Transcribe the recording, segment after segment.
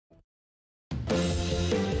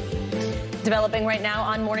Developing right now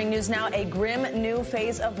on Morning News Now, a grim new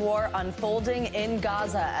phase of war unfolding in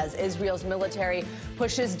Gaza as Israel's military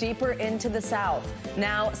pushes deeper into the south.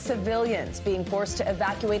 Now, civilians being forced to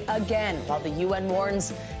evacuate again while the UN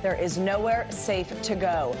warns there is nowhere safe to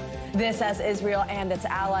go. This as Israel and its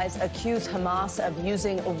allies accuse Hamas of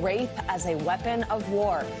using rape as a weapon of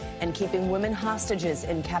war and keeping women hostages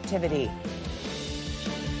in captivity.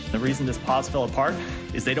 The reason this pause fell apart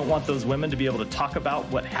is they don't want those women to be able to talk about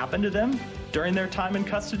what happened to them during their time in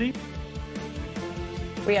custody.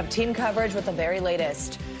 We have team coverage with the very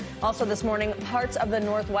latest. Also this morning, parts of the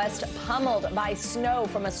Northwest pummeled by snow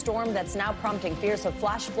from a storm that's now prompting fears of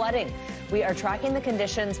flash flooding. We are tracking the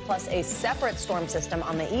conditions, plus a separate storm system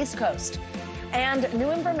on the East Coast. And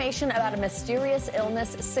new information about a mysterious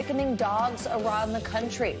illness sickening dogs around the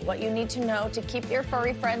country. What you need to know to keep your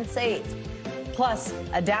furry friends safe. Plus,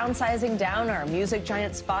 a downsizing downer. Music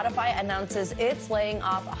giant Spotify announces it's laying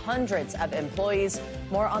off hundreds of employees.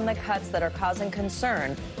 More on the cuts that are causing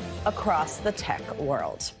concern across the tech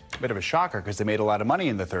world. Bit of a shocker because they made a lot of money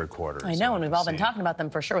in the third quarter. I know, and we've all been talking about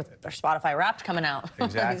them for sure with their Spotify Wrapped coming out.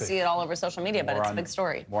 Exactly. You see it all over social media, but it's a big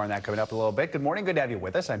story. More on that coming up a little bit. Good morning. Good to have you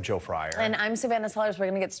with us. I'm Joe Fryer. And I'm Savannah Sellers. We're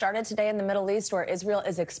going to get started today in the Middle East, where Israel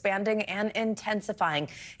is expanding and intensifying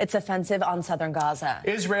its offensive on southern Gaza.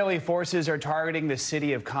 Israeli forces are targeting the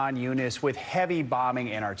city of Khan Yunis with heavy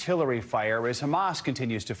bombing and artillery fire as Hamas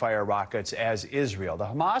continues to fire rockets as Israel. The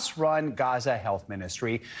Hamas-run Gaza Health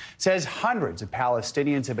Ministry says hundreds of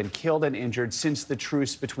Palestinians have been killed and injured since the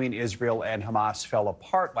truce between Israel and Hamas fell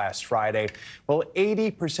apart last Friday. Well,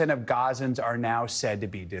 80% of Gazans are now said to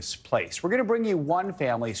be displaced. We're going to bring you one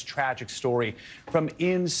family's tragic story from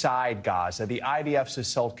inside Gaza. The IDF's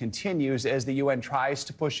assault continues as the UN tries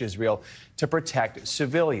to push Israel to protect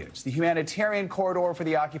civilians. The humanitarian corridor for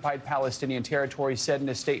the occupied Palestinian territory said in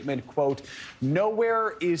a statement, quote,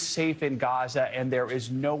 "Nowhere is safe in Gaza and there is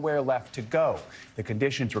nowhere left to go. The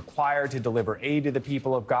conditions required to deliver aid to the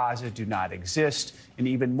people of Gaza do not exist. An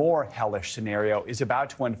even more hellish scenario is about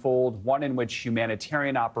to unfold, one in which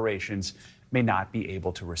humanitarian operations may not be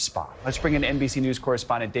able to respond." Let's bring in NBC News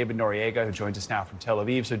correspondent David Noriega, who joins us now from Tel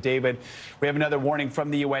Aviv. So, David, we have another warning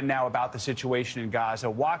from the UN now about the situation in Gaza.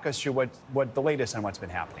 Walk us through what the latest on what's been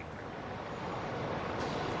happening.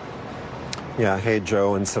 Yeah, hey,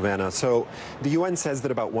 Joe and Savannah. So the UN says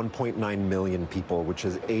that about 1.9 million people, which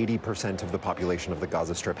is 80% of the population of the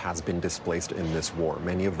Gaza Strip, has been displaced in this war.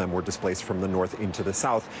 Many of them were displaced from the north into the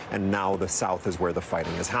south, and now the south is where the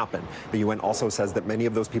fighting has happened. The UN also says that many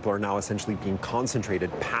of those people are now essentially being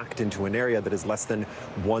concentrated, packed into an area that is less than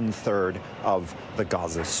 1/3 of the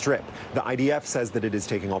Gaza Strip. The IDF says that it is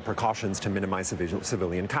taking all precautions to minimize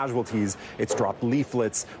civilian casualties. It's dropped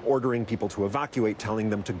leaflets ordering people to evacuate, telling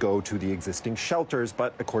them to go to the existing shelters,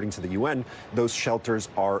 but according to the UN, those shelters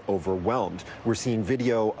are overwhelmed. We're seeing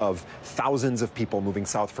video of thousands of people moving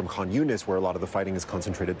south from Khan Yunis, where a lot of the fighting is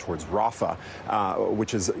concentrated towards Rafah,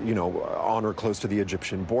 which is, on or close to the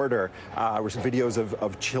Egyptian border. We're seeing videos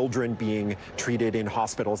of children being treated in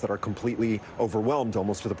hospitals that are completely overwhelmed,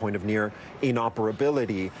 almost to the point of near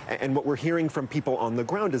inoperability. And what we're hearing from people on the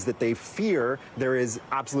ground is that they fear there is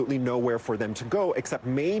absolutely nowhere for them to go, except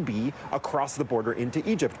maybe across the border into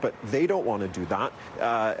Egypt. But they don't want to do that,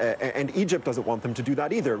 and Egypt doesn't want them to do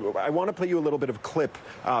that either. I want to play you a little bit of clip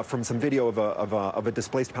from some video of a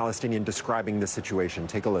displaced Palestinian describing the situation.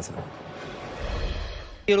 Take a listen.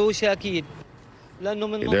 They're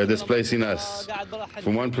displacing us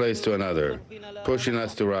from one place to another, pushing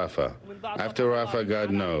us to Rafah. After Rafah,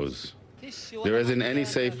 God knows. There isn't any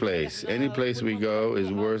safe place. Any place we go is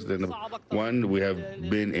worse than the one we have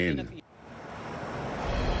been in.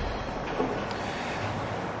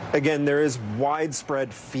 Again, there is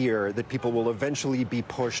widespread fear that people will eventually be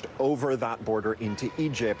pushed over that border into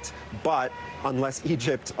Egypt, but unless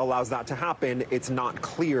Egypt allows that to happen, it's not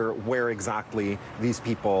clear where exactly these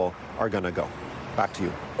people are going to go. Back to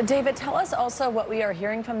you. David, tell us also what we are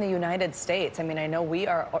hearing from the United States. I mean, I know we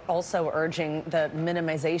are also urging the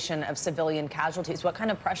minimization of civilian casualties. What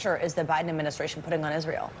kind of pressure is the Biden administration putting on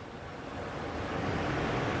Israel?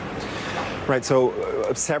 Right, so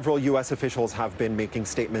several U.S. officials have been making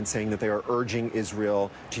statements saying that they are urging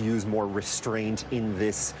Israel to use more restraint in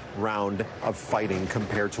this round of fighting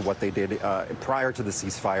compared to what they did prior to the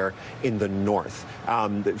ceasefire in the north.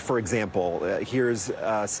 For example, here's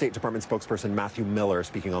State Department spokesperson Matthew Miller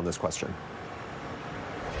speaking on this question.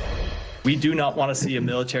 We do not want to see a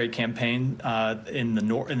military campaign in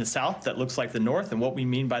the south that looks like the north. And what we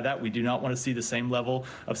mean by that, we do not want to see the same level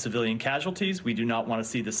of civilian casualties. We do not want to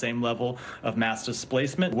see the same level of mass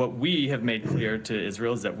displacement. What we have made clear to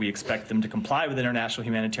Israel is that we expect them to comply with international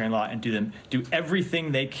humanitarian law and do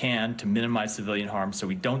everything they can to minimize civilian harm, so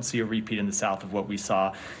we don't see a repeat in the south of what we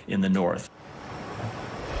saw in the north.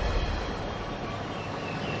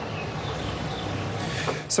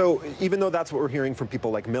 So even though that's what we're hearing from people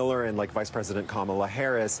like Miller and like Vice President Kamala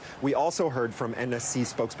Harris, we also heard from NSC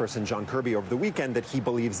spokesperson John Kirby over the weekend that he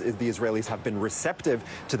believes the Israelis have been receptive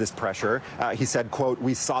to this pressure. He said, quote,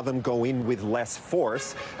 "We saw them go in with less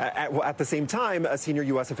force." At the same time, a senior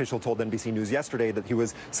U.S. official told NBC News yesterday that he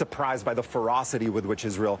was surprised by the ferocity with which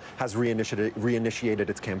Israel has reinitiated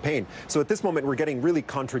its campaign. So at this moment, we're getting really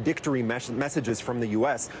contradictory messages from the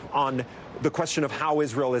U.S. on the question of how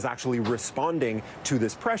Israel is actually responding to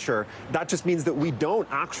this pressure. That just means that we don't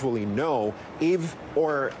actually know if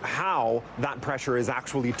or how that pressure is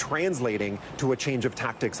actually translating to a change of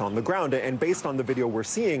tactics on the ground. And based on the video we're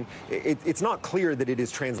seeing, it's not clear that it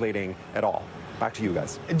is translating at all. Back to you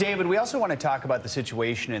guys. David, we also want to talk about the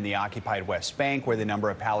situation in the occupied West Bank, where the number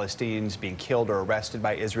of Palestinians being killed or arrested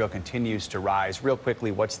by Israel continues to rise. Real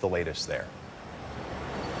quickly, what's the latest there?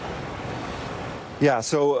 Yeah,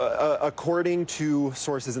 so according to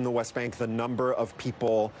sources in the West Bank, the number of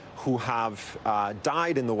people who have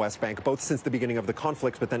died in the West Bank, both since the beginning of the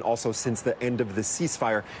conflict, but then also since the end of the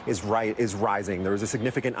ceasefire, is rising. There was a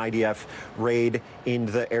significant IDF raid in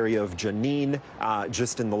the area of Jenin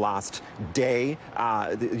just in the last day.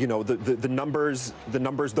 The numbers,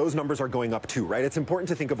 those numbers are going up too, right? It's important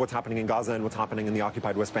to think of what's happening in Gaza and what's happening in the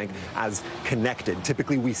occupied West Bank as connected.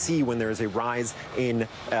 Typically, we see when there is a rise in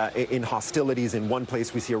hostilities in one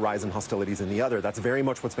place, we see a rise in hostilities in the other. That's very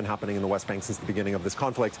much what's been happening in the West Bank since the beginning of this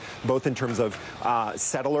conflict, both in terms of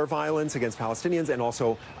settler violence against Palestinians and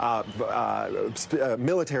also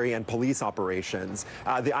military and police operations.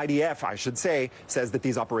 The IDF, I should say, says that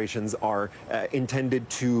these operations are intended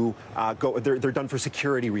to they're done for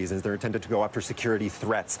security reasons. They're intended to go after security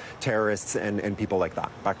threats, terrorists, and people like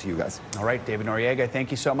that. Back to you guys. All right, David Noriega,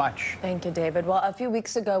 thank you so much. Thank you, David. Well, a few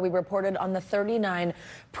weeks ago, we reported on the 39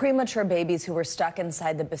 premature babies who were stuck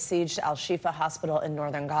inside the besieged Al-Shifa hospital in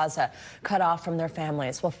northern Gaza, cut off from their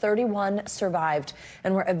families. Well, 31 survived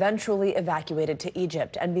and were eventually evacuated to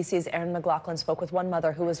Egypt. NBC's Erin McLaughlin spoke with one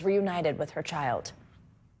mother who was reunited with her child.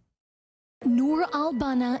 Noor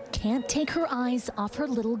Al-Bana can't take her eyes off her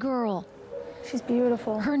little girl. She's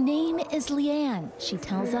beautiful. Her name is Leanne, she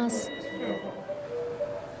tells us.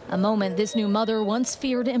 A moment this new mother once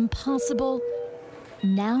feared impossible,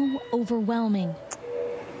 now overwhelming.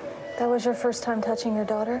 That was your first time touching your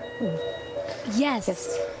daughter?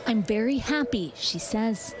 Yes. I'm very happy, she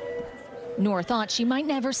says. Noor thought she might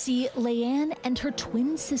never see Leanne and her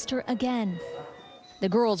twin sister again. The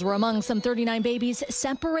girls were among some 39 babies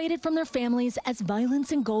separated from their families as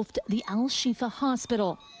violence engulfed the Al-Shifa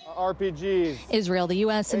hospital. RPGs. Israel, the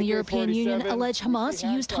U.S., and the European Union allege Hamas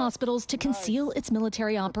used hospitals to conceal its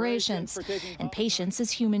military operations and patients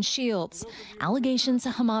as human shields. Allegations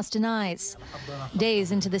Hamas denies.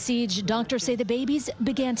 Days into the siege, doctors say the babies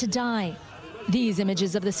began to die. These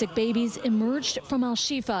images of the sick babies emerged from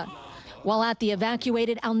Al-Shifa. While at the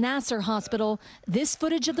evacuated Al-Nasser hospital, this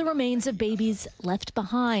footage of the remains of babies left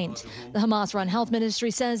behind. The Hamas-run health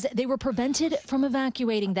ministry says they were prevented from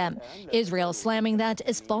evacuating them. Israel slamming that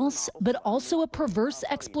as false, but also a perverse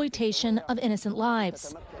exploitation of innocent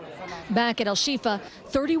lives. Back at Al-Shifa,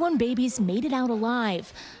 31 babies made it out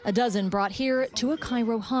alive. A dozen brought here to a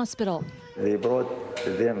Cairo hospital. They brought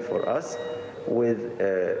them for us with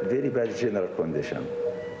a very bad general condition.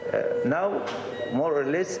 Now, more or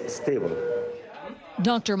less stable.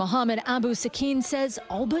 Dr. Mohammed Abu Sakin says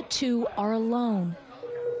all but 2 are alone.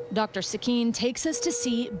 Dr. Sakin takes us to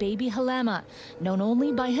see baby Halema, known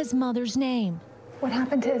only by his mother's name. What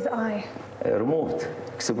happened to his eye? Removed,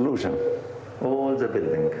 explosion. All the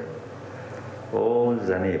building, all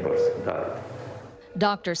the neighbors died.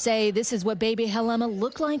 Doctors say this is what baby Halema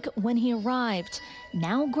looked like when he arrived,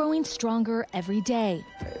 now growing stronger every day.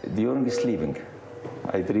 During sleeping,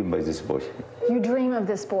 I dream by this boy. You dream of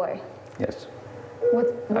this boy? Yes.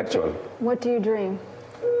 Actually. What do you dream?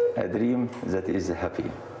 I dream that he is happy.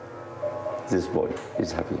 This boy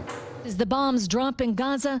is happy. As the bombs drop in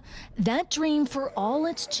Gaza, that dream for all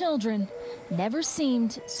its children never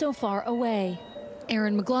seemed so far away.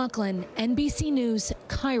 Erin McLaughlin, NBC News,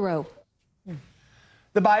 Cairo.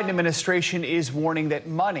 The Biden administration is warning that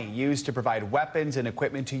money used to provide weapons and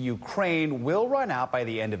equipment to Ukraine will run out by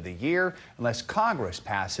the end of the year unless Congress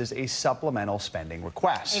passes a supplemental spending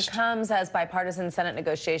request. It comes as bipartisan Senate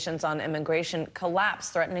negotiations on immigration collapse,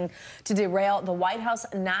 threatening to derail the White House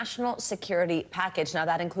national security package. Now,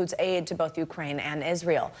 that includes aid to both Ukraine and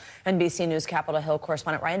Israel. NBC News Capitol Hill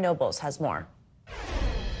correspondent Ryan Nobles has more.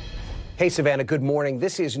 Hey, Savannah, good morning.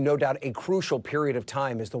 This is no doubt a crucial period of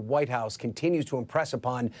time as the White House continues to impress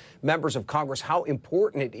upon members of Congress how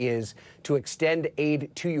important it is to extend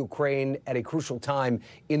aid to Ukraine at a crucial time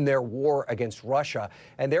in their war against Russia.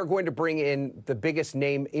 And they're going to bring in the biggest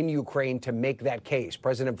name in Ukraine to make that case.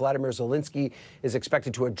 President Vladimir Zelensky is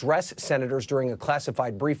expected to address senators during a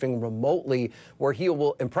classified briefing remotely, where he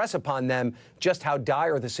will impress upon them just how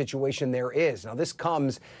dire the situation there is. Now, this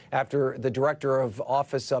comes after the director of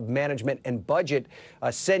Office of Management and Budget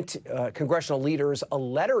sent congressional leaders a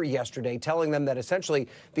letter yesterday telling them that essentially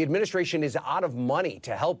the administration is out of money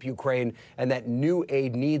to help Ukraine and that new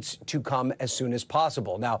aid needs to come as soon as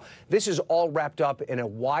possible. Now, this is all wrapped up in a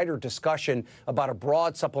wider discussion about a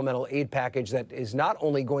broad supplemental aid package that is not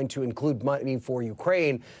only going to include money for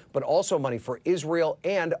Ukraine, but also money for Israel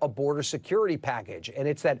and a border security package. And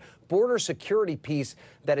it's that border security piece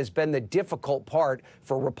that has been the difficult part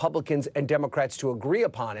for Republicans and Democrats to agree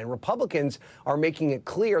upon. And Republicans are making it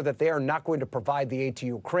clear that they are not going to provide the aid to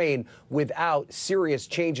Ukraine without serious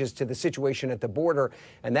changes to the situation at the border.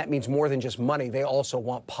 And that means more than just money. They also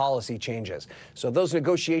want policy changes. So those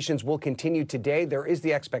negotiations will continue today. There is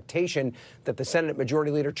the expectation that the Senate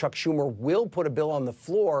Majority Leader Chuck Schumer will put a bill on the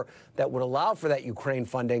floor that would allow for that Ukraine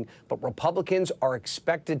funding. But Republicans are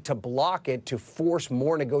expected to block it to force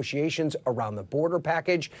more negotiations around the border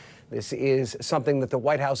package. This is something that the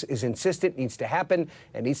White House is insistent needs to happen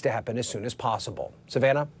and needs to happen as soon as possible.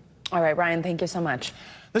 Savannah? All right, Ryan, thank you so much.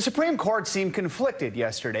 The Supreme Court seemed conflicted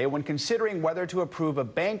yesterday when considering whether to approve a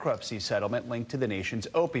bankruptcy settlement linked to the nation's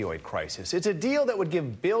opioid crisis. It's a deal that would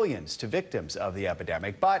give billions to victims of the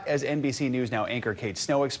epidemic. But as NBC News Now anchor Kate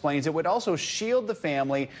Snow explains, it would also shield the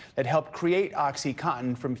family that helped create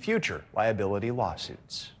OxyContin from future liability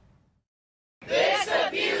lawsuits. This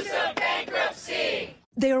abuse of bankruptcy.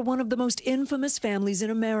 They are one of the most infamous families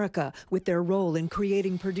in America, with their role in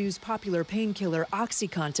creating Purdue's popular painkiller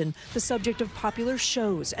OxyContin, the subject of popular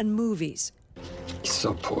shows and movies. He's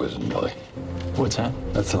so poisoned, Billy. What's that?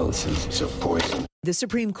 That's all this is. He's so poisoned. The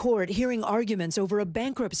Supreme Court hearing arguments over a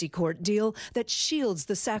bankruptcy court deal that shields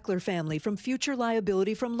the Sackler family from future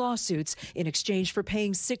liability from lawsuits in exchange for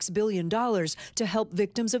paying $6 billion to help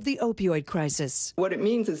victims of the opioid crisis. What it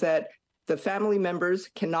means is that the family members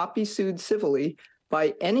cannot be sued civilly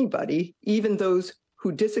by anybody, even those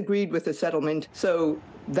who disagreed with the settlement. So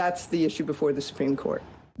that's the issue before the Supreme Court.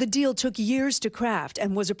 The deal took years to craft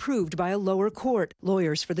and was approved by a lower court.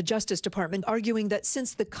 Lawyers for the Justice Department arguing that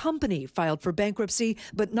since the company filed for bankruptcy,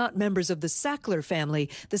 but not members of the Sackler family,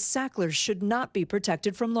 the Sacklers should not be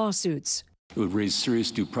protected from lawsuits. It would raise serious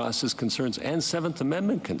due process concerns and Seventh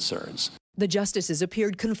Amendment concerns. The justices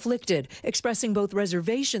appeared conflicted, expressing both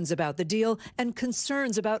reservations about the deal and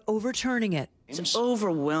concerns about overturning it. It's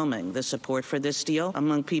overwhelming, the support for this deal,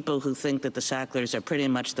 among people who think that the Sacklers are pretty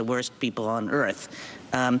much the worst people on earth.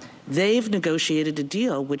 They've negotiated a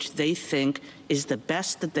deal which they think is the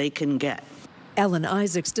best that they can get. Ellen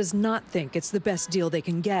Isaacs does not think it's the best deal they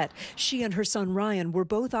can get. She and her son Ryan were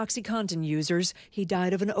both OxyContin users. He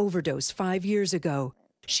died of an overdose 5 years ago.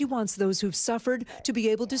 She wants those who've suffered to be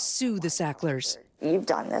able to sue the Sacklers. You've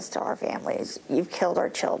done this to our families. You've killed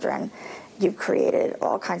our children. You've created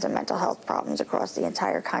all kinds of mental health problems across the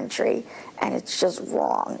entire country, and it's just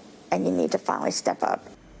wrong, and you need to finally step up.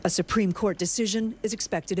 A Supreme Court decision is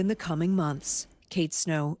expected in the coming months. Kate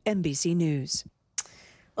Snow, NBC News.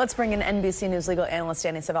 Let's bring in NBC News legal analyst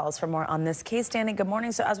Danny Savalas for more on this case. Danny, good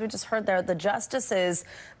morning. So as we just heard there, the justices,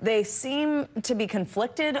 they seem to be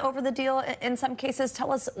conflicted over the deal in some cases.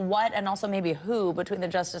 Tell us what and also maybe who between the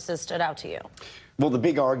justices stood out to you. Well, the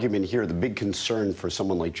big argument here, the big concern for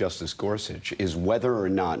someone like Justice Gorsuch is whether or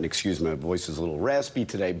not, and excuse me, my voice is a little raspy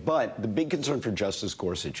today, but the big concern for Justice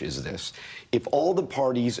Gorsuch is this. If all the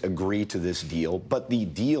parties agree to this deal, but the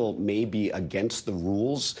deal may be against the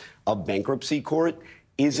rules of bankruptcy court,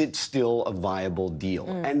 is it still a viable deal?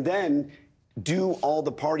 And then do all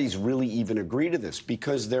the parties really even agree to this?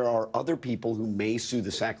 Because there are other people who may sue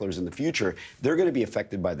the Sacklers in the future. They're going to be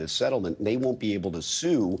affected by this settlement. They won't be able to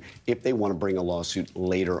sue if they want to bring a lawsuit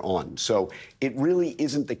later on. So it really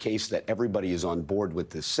isn't the case that everybody is on board with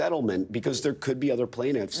this settlement, because there could be other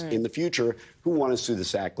plaintiffs in the future who want to sue the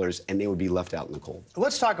Sacklers, and they would be left out in the cold.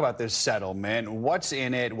 Let's talk about this settlement. What's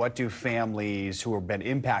in it? What do families who have been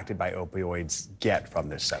impacted by opioids get from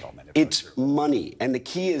this settlement? It's money. And the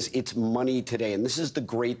key is it's money today. And this is the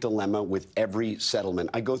great dilemma with every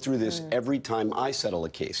settlement. I go through this every time I settle a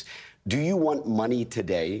case. Do you want money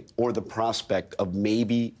today, or the prospect of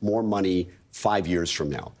maybe more money 5 years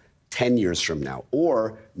from now, 10 years from now,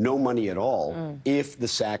 or no money at all if the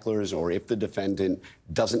Sacklers or if the defendant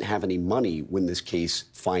doesn't have any money when this case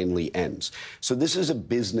finally ends? So this is a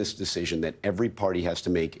business decision that every party has to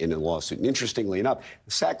make in a lawsuit. And interestingly enough,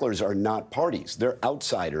 the Sacklers are not parties. They're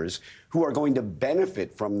outsiders who are going to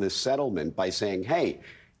benefit from this settlement by saying, hey,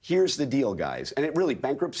 here's the deal, guys. And it really,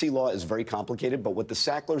 bankruptcy law is very complicated, but what the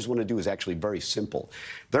Sacklers want to do is actually very simple.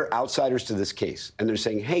 They're outsiders to this case, and they're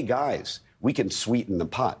saying, hey, guys, we can sweeten the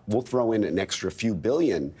pot. We'll throw in an extra few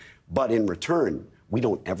billion, but in return, we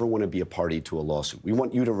don't ever want to be a party to a lawsuit. We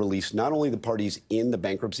want you to release not only the parties in the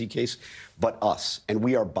bankruptcy case, but us. And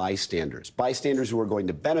we are bystanders. Bystanders who are going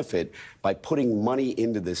to benefit by putting money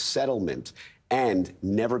into this settlement and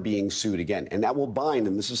never being sued again. And that will bind,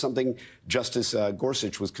 and this is something Justice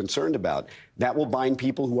Gorsuch was concerned about, that will bind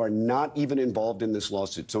people who are not even involved in this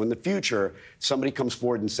lawsuit. So in the future, somebody comes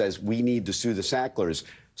forward and says, we need to sue the Sacklers.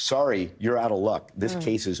 Sorry, you're out of luck. This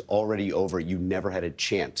case is already over. You never had a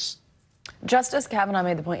chance. Justice Kavanaugh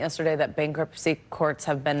made the point yesterday that bankruptcy courts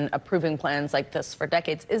have been approving plans like this for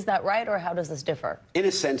decades. Is that right, or how does this differ? In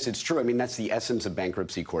a sense, it's true. I mean, that's the essence of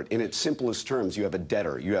bankruptcy court. In its simplest terms, you have a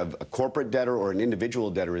debtor. You have a corporate debtor or an individual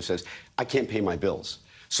debtor who says, I can't pay my bills.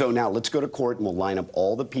 So now let's go to court and we'll line up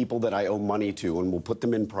all the people that I owe money to and we'll put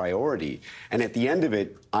them in priority. And at the end of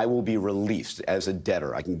it, I will be released as a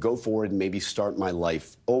debtor. I can go forward and maybe start my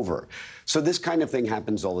life over. So this kind of thing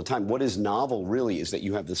happens all the time. What is novel, really, is that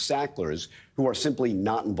you have the Sacklers who are simply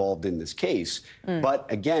not involved in this case. But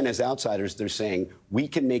again, as outsiders, they're saying, we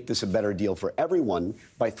can make this a better deal for everyone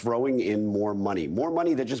by throwing in more money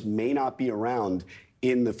that just may not be around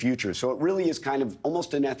in the future. So it really is kind of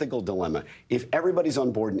almost an ethical dilemma. If everybody's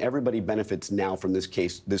on board and everybody benefits now from this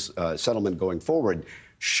case, this settlement going forward,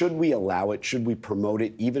 should we allow it? Should we promote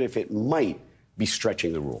it, even if it might be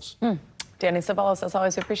stretching the rules? Danny Ceballos, as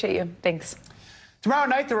always, we appreciate you. Thanks. Tomorrow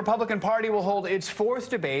night, the Republican Party will hold its fourth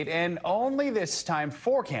debate, and only this time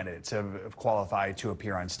 4 candidates have qualified to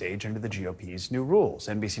appear on stage under the GOP's new rules.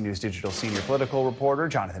 NBC News Digital senior political reporter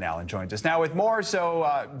Jonathan Allen joins us now with more.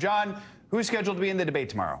 So, John, who's scheduled to be in the debate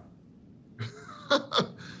tomorrow?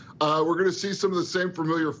 We're going to see some of the same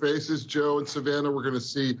familiar faces, Joe and Savannah. We're going to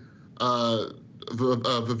see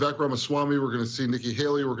Vivek Ramaswamy. We're going to see Nikki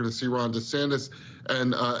Haley. We're going to see Ron DeSantis.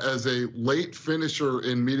 And as a late finisher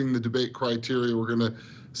in meeting the debate criteria, we're going to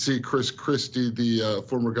see Chris Christie, the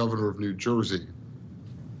former governor of New Jersey.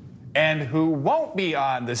 And who won't be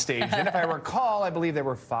on the stage. And if I recall, I believe there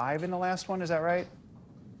were 5 in the last one. Is that right?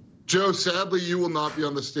 Joe, sadly, you will not be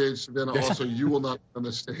on the stage. Savannah, also, you will not be on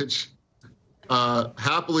the stage.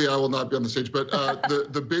 Happily, I will not be on the stage. But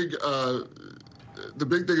the big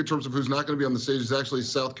thing in terms of who's not going to be on the stage is actually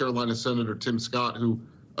South Carolina Senator Tim Scott, who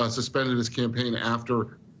suspended his campaign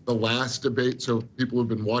after the last debate. So people who've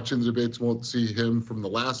been watching the debates won't see him from the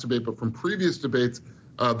last debate. But from previous debates,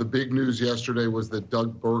 the big news yesterday was that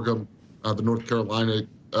Doug Burgum, the North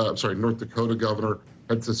Dakota governor,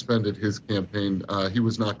 had suspended his campaign. He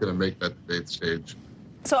was not going to make that debate stage.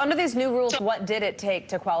 So under these new rules, what did it take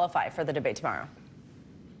to qualify for the debate tomorrow?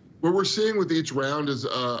 What we're seeing with each round is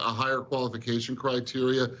a higher qualification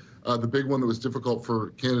criteria. The big one that was difficult for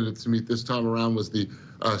candidates to meet this time around was the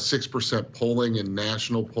 6% polling in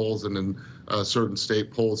national polls and in certain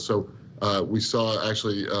state polls. So we saw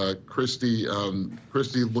actually Christie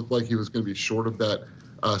looked like he was going to be short of that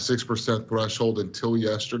 6% threshold until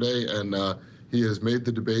yesterday. And he has made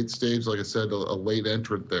the debate stage, like I said, a late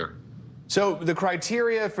entrant there. So the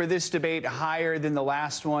criteria for this debate higher than the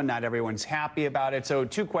last one. Not everyone's happy about it. So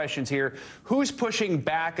 2 questions here. Who's pushing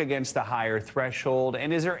back against the higher threshold?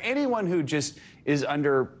 And is there anyone who just is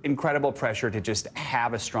under incredible pressure to just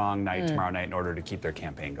have a strong night tomorrow night in order to keep their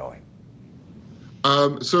campaign going?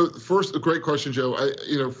 So first, a great question, Joe.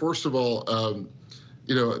 First of all,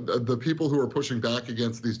 the people who are pushing back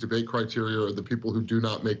against these debate criteria are the people who do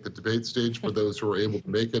not make the debate stage. For those who are able to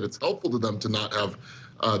make it, it's helpful to them to not have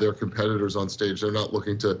their competitors on stage. They're not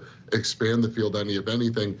looking to expand the field any of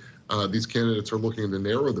anything. These candidates are looking to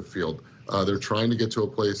narrow the field. They're trying to get to a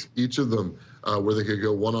place, each of them, where they could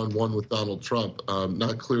go one-on-one with Donald Trump.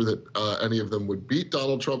 Not clear that any of them would beat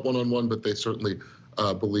Donald Trump one-on-one, but they certainly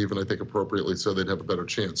believe, and I think appropriately so, they'd have a better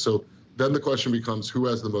chance. So then the question becomes, who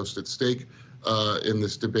has the most at stake in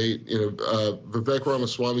this debate? Vivek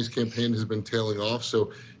Ramaswamy's campaign has been tailing off,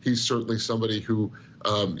 so he's certainly somebody who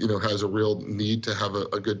has a real need to have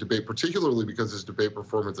a good debate, particularly because his debate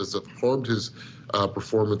performances have harmed his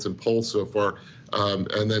performance in polls so far.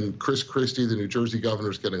 And then Chris Christie, the New Jersey governor,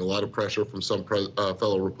 is getting a lot of pressure from some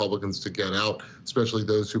fellow Republicans to get out, especially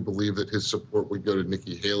those who believe that his support would go to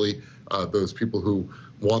Nikki Haley. Those people who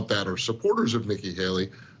want that are supporters of Nikki Haley.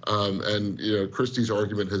 And Christie's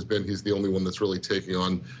argument has been he's the only one that's really taking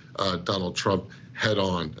on Donald Trump head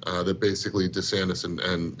on, that basically DeSantis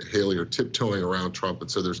and Haley are tiptoeing around Trump,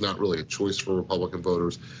 and so there's not really a choice for Republican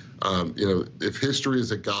voters. If history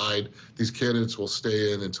is a guide, these candidates will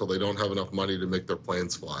stay in until they don't have enough money to make their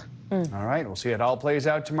plans fly. All right, we'll see how it all plays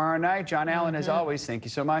out tomorrow night. John Allen, as always, thank you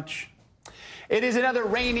so much. It is another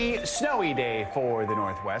rainy, snowy day for the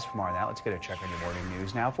Northwest. For more on that, let's get a check on your morning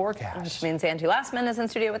news now forecast. Which means Angie Lastman is in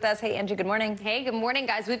studio with us. Hey, Angie, good morning. Hey, good morning,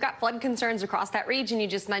 guys. We've got flood concerns across that region you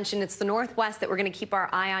just mentioned. It's the Northwest that we're going to keep our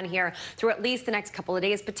eye on here through at least the next couple of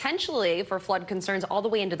days, potentially for flood concerns all the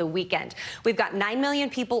way into the weekend. We've got 9 million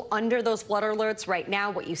people under those flood alerts right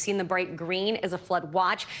now. What you see in the bright green is a flood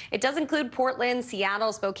watch. It does include Portland,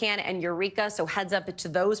 Seattle, Spokane, and Eureka, so heads up to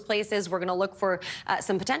those places. We're going to look for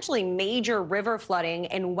some potentially major river flooding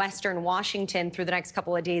in western Washington through the next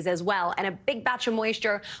couple of days as well. And a big batch of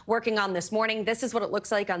moisture working on this morning. This is what it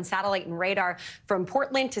looks like on satellite and radar from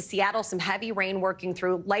Portland to Seattle. Some heavy rain working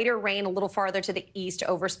through, lighter rain a little farther to the east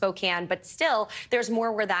over Spokane, but still there's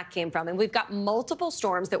more where that came from. And we've got multiple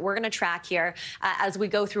storms that we're going to track here as we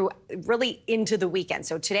go through really into the weekend.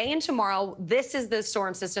 So today and tomorrow, this is the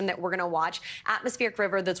storm system that we're going to watch. Atmospheric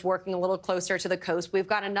river that's working a little closer to the coast. We've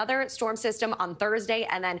got another storm system on Thursday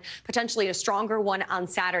and then potentially a stronger one on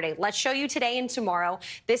Saturday. Let's show you today and tomorrow.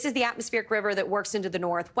 This is the atmospheric river that works into the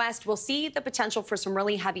northwest. We'll see the potential for some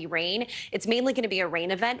really heavy rain. It's mainly going to be a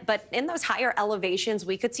rain event, but in those higher elevations,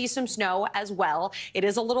 we could see some snow as well. It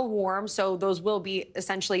is a little warm, so those will be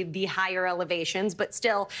essentially the higher elevations, but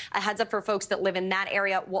still a heads up for folks that live in that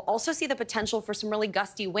area. We'll also see the potential for some really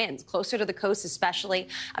gusty winds closer to the coast, especially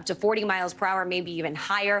up to 40 miles per hour, maybe even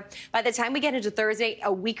higher. By the time we get into Thursday,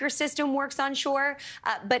 a weaker system works on shore,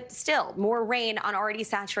 but still more rain on already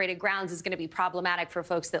saturated grounds is going to be problematic for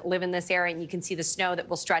folks that live in this area, and you can see the snow that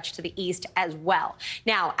will stretch to the east as well.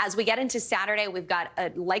 Now, as we get into Saturday, we've got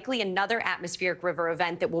likely another atmospheric river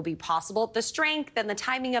event that will be possible. The strength and the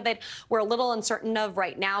timing of it, we're a little uncertain of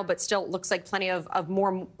right now, but still looks like plenty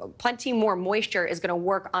more moisture is going to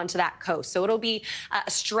work onto that coast. So it'll be a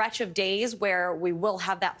stretch of days where we will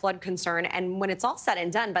have that flood concern. And when it's all said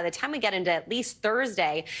and done, by the time we get into at least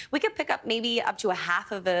Thursday, we could pick up maybe up to a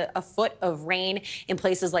half of a foot of rain in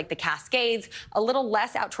places like the Cascades, a little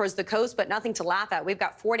less out towards the coast, but nothing to laugh at. We've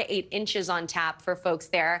got 4 to 8 inches on tap for folks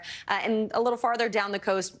there, and a little farther down the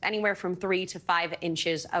coast, anywhere from 3 to 5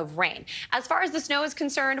 inches of rain. As far as the snow is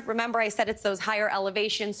concerned, remember I said it's those higher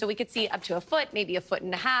elevations, so we could see up to a foot, maybe a foot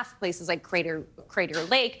and a half. Places like Crater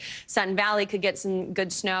Lake, Sun Valley could get some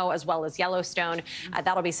good snow, as well as Yellowstone.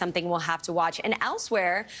 That'll be something we'll have to watch. And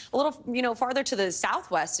elsewhere, a little, farther to the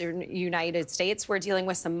southwestern United States, we're dealing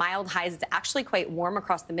with some mild highs. It's actually quite warm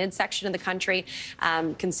across the midsection of the country.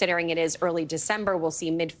 Considering it is early December, we'll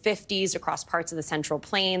see mid-50s across parts of the Central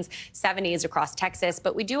Plains, 70s across Texas.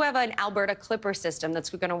 But we do have an Alberta Clipper system that's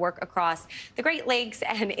going to work across the Great Lakes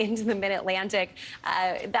and into the mid-Atlantic.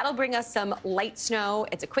 That'll bring us some light snow.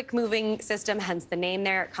 It's a quick-moving system, hence the name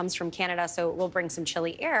there. It comes from Canada, so it will bring some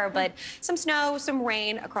chilly air, but some snow, some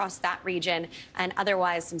rain across that region, and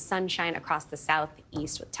otherwise some sunshine across the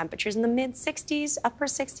southeast with temperatures in the mid-60s, upper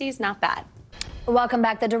 60s. Not bad. Welcome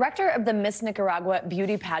back. The director of the Miss Nicaragua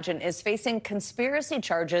beauty pageant is facing conspiracy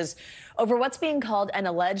charges over what's being called an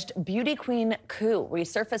alleged beauty queen coup.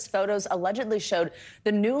 Resurfaced photos allegedly showed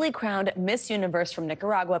the newly crowned Miss Universe from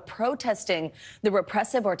Nicaragua protesting the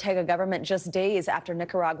repressive Ortega government just days after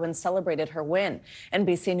Nicaraguans celebrated her win.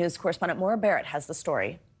 NBC News correspondent Maura Barrett has the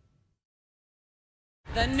story.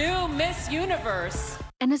 The new Miss Universe.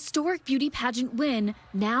 An historic beauty pageant win,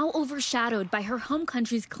 now overshadowed by her home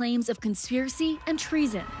country's claims of conspiracy and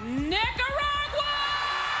treason. Nicaragua!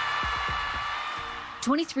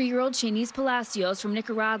 23-year-old Shanice Palacios from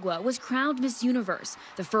Nicaragua was crowned Miss Universe,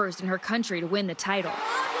 the first in her country to win the title.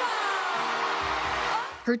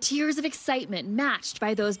 Her tears of excitement matched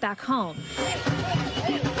by those back home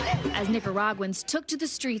as Nicaraguans took to the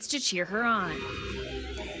streets to cheer her on.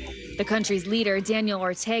 The country's leader, Daniel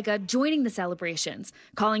Ortega, joining the celebrations,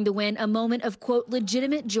 calling the win a moment of, quote,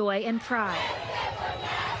 legitimate joy and pride.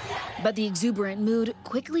 But the exuberant mood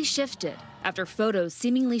quickly shifted after photos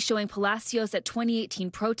seemingly showing Palacios at 2018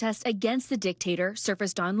 protests against the dictator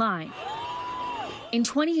surfaced online. In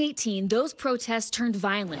 2018, those protests turned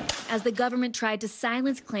violent as the government tried to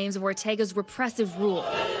silence claims of Ortega's repressive rule.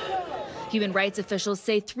 Human rights officials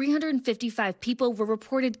say 355 people were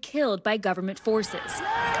reported killed by government forces.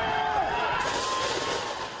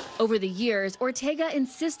 Over the years, Ortega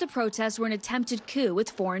insists the protests were an attempted coup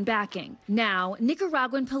with foreign backing. Now,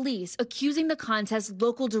 Nicaraguan police accusing the contest's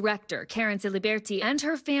local director, Karen Celiberti, and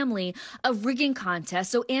her family of rigging contests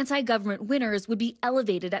so anti-government winners would be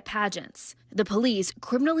elevated at pageants. The police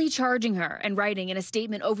criminally charging her and writing in a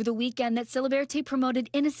statement over the weekend that Celiberti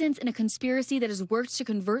promoted innocence in a conspiracy that has worked to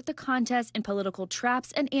convert the contest in political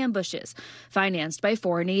traps and ambushes financed by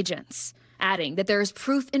foreign agents, adding that there is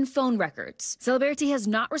proof in phone records. Celiberti has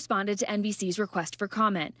not responded to NBC's request for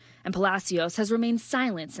comment, and Palacios has remained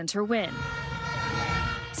silent since her win.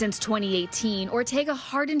 Since 2018, Ortega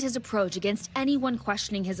hardened his approach against anyone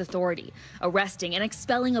questioning his authority, arresting and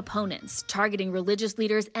expelling opponents, targeting religious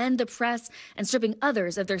leaders and the press, and stripping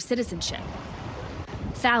others of their citizenship.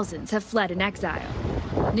 Thousands have fled in exile.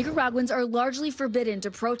 Nicaraguans are largely forbidden to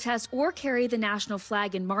protest or carry the national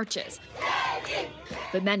flag in marches.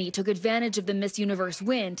 But many took advantage of the Miss Universe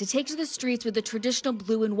win to take to the streets with the traditional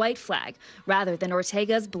blue and white flag, rather than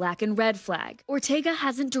Ortega's black and red flag. Ortega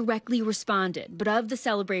hasn't directly responded, but of the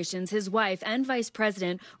celebrations, his wife and vice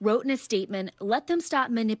president wrote in a statement, "Let them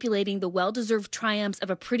stop manipulating the well-deserved triumphs of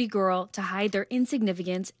a pretty girl to hide their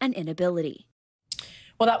insignificance and inability."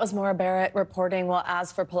 Well, that was Maura Barrett reporting. Well,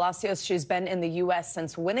 as for Palacios, she's been in the U.S.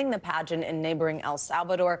 since winning the pageant in neighboring El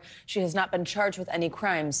Salvador. She has not been charged with any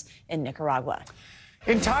crimes in Nicaragua.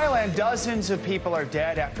 In Thailand, dozens of people are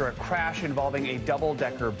dead after a crash involving a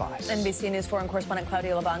double-decker bus. NBC News foreign correspondent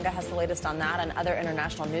Claudio Lavanga has the latest on that and other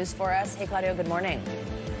international news for us. Hey, Claudio, good morning.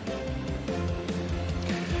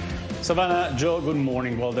 Savannah, Joe, good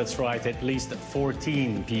morning. Well, that's right. At least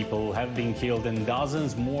 14 people have been killed and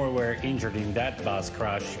dozens more were injured in that bus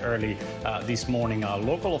crash early this morning.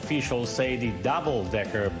 Local officials say the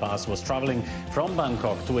double-decker bus was traveling from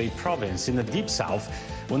Bangkok to a province in the deep south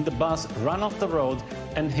when the bus ran off the road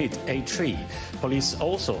and hit a tree. Police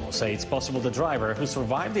also say it's possible the driver who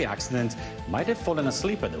survived the accident might have fallen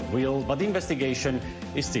asleep at the wheel, but the investigation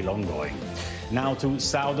is still ongoing. Now to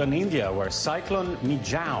southern India, where cyclone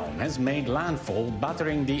Mijaun has made landfall,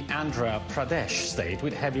 battering the Andhra Pradesh state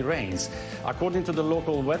with heavy rains. According to the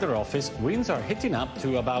local weather office, winds are hitting up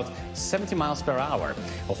to about 70 miles per hour.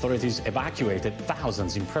 Authorities evacuated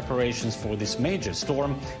thousands in preparations for this major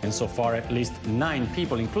storm, and so far at least 9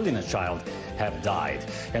 people, including a child, have died.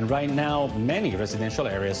 And right now, many residential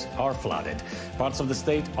areas are flooded. Parts of the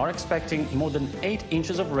state are expecting more than 8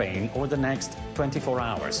 inches of rain over the next 24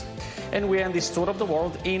 hours. And we end this tour of the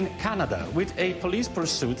world in Canada with a police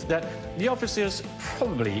pursuit that the officers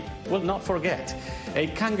probably will not forget. A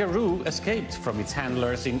kangaroo escaped from its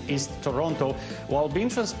handlers in East Toronto while being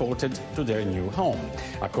transported to their new home.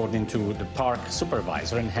 According to the park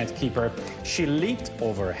supervisor and head keeper, she leaped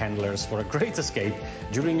over handlers for a great escape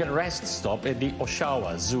during a rest stop at the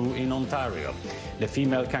Oshawa Zoo in Ontario. The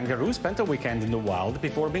female kangaroo spent a weekend in the wild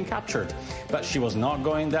before being captured, but she was not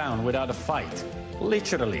going down without a fight.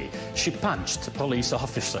 Literally, she punched a police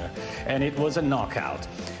officer, and it was a knockout.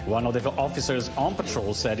 One of the officers on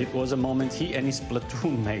patrol said it was a moment he and his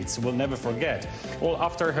platoon mates will never forget. Well,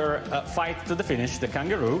 after her fight to the finish, the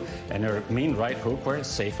kangaroo and her mean right hook were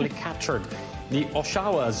safely captured. The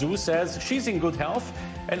Oshawa Zoo says she's in good health,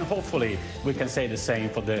 and hopefully we can say the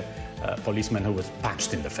same for the policeman who was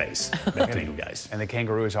punched in the face. Back to you guys. And the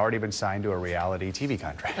kangaroo has already been signed to a reality TV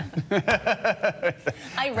contract.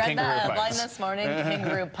 I read that headline this morning.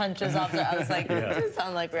 Kangaroo punches off the. I was like, it does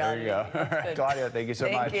sound like reality. There you go. All right, Claudia, thank you so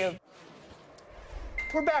much. Thank you.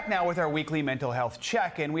 We're back now with our weekly mental health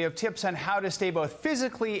check, and we have tips on how to stay both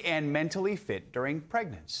physically and mentally fit during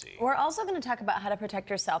pregnancy. We're also going to talk about how to protect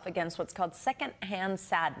yourself against what's called secondhand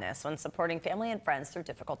sadness when supporting family and friends through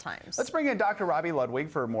difficult times. Let's bring in Dr. Robbie Ludwig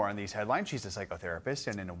for more on these headlines. She's a psychotherapist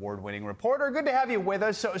and an award-winning reporter. Good to have you with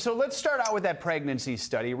us. So let's start out with that pregnancy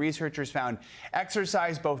study. Researchers found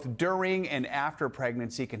exercise both during and after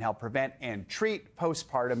pregnancy can help prevent and treat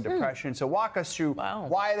postpartum depression. So walk us through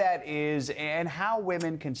why that is and how women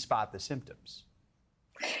can spot the symptoms.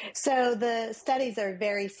 So the studies are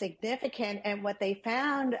very significant, and what they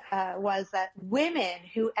found was that women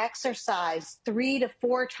who exercise 3 to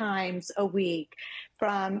 4 times a week,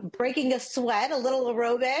 from breaking a sweat, a little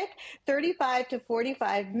aerobic, 35 to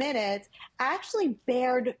 45 minutes, actually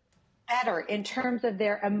bared better in terms of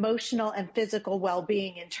their emotional and physical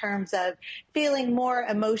well-being, in terms of feeling more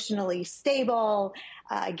emotionally stable,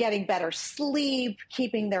 getting better sleep,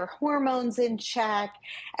 keeping their hormones in check.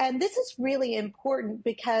 And this is really important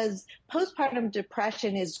because postpartum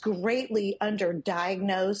depression is greatly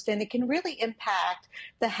underdiagnosed, and it can really impact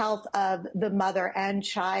the health of the mother and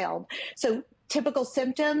child. So typical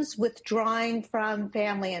symptoms: withdrawing from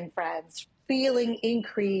family and friends, feeling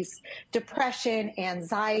increased depression,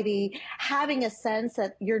 anxiety, having a sense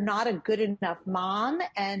that you're not a good enough mom,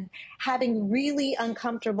 and having really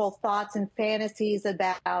uncomfortable thoughts and fantasies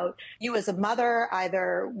about you as a mother,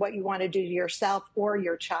 either what you want to do to yourself or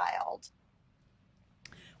your child.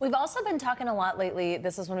 We've also been talking a lot lately,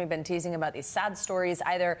 this is when we've been teasing about these sad stories,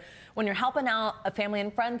 either when you're helping out a family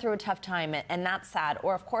and friend through a tough time, and that's sad,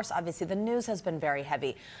 or of course, obviously, the news has been very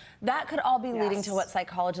heavy. That could all be leading to what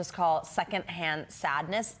psychologists call secondhand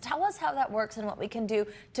sadness. Tell us how that works and what we can do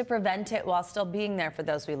to prevent it while still being there for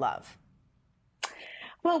those we love.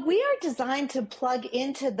 Well, we are designed to plug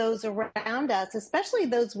into those around us, especially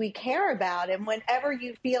those we care about. And whenever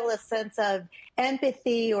you feel a sense of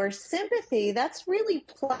empathy or sympathy, that's really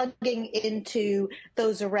plugging into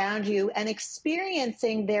those around you and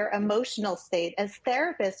experiencing their emotional state. As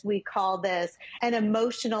therapists, we call this an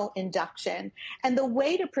emotional induction. And the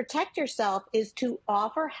way to protect yourself is to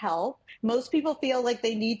offer help. Most people feel like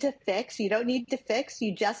they need to fix. You don't need to fix.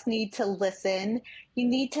 You just need to listen. You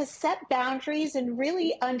need to set boundaries and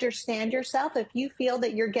really understand yourself. If you feel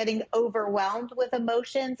that you're getting overwhelmed with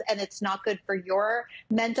emotions and it's not good for your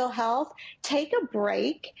mental health, take a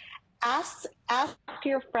break. Ask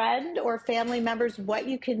your friend or family members what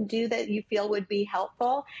you can do that you feel would be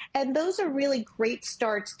helpful. And those are really great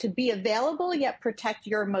starts to be available yet protect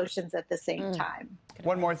your emotions at the same time.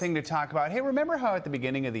 One more thing to talk about. Hey, remember how at the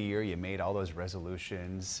beginning of the year you made all those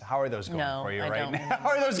resolutions? How are those going for you right now? How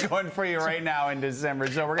are those going for you right now in December?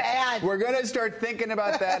 So we're going to start thinking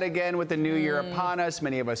about that again with the new year upon us.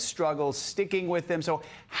 Many of us struggle sticking with them. So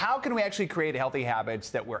how can we actually create healthy habits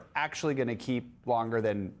that we're actually going to keep longer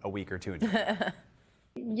than a week or two?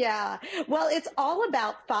 Yeah, well, it's all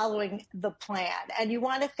about following the plan. And you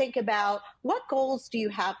want to think about what goals do you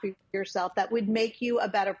have for yourself that would make you a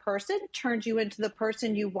better person, turns you into the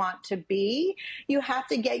person you want to be. You have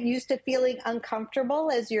to get used to feeling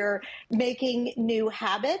uncomfortable as you're making new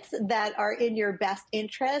habits that are in your best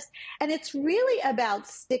interest. And it's really about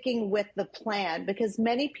sticking with the plan, because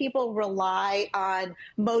many people rely on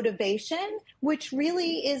motivation, which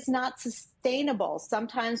really is not sustainable.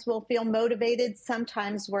 Sometimes we'll feel motivated,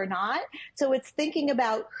 sometimes we're not. So it's thinking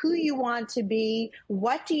about who you want to be,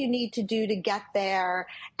 what do you need to do to get there,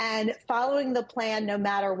 and following the plan no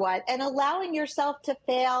matter what, and allowing yourself to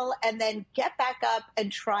fail and then get back up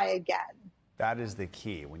and try again. That is the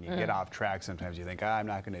key. When you get off track, sometimes you think, I'm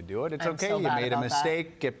not going to do it. It's I'm okay. so You bad made a about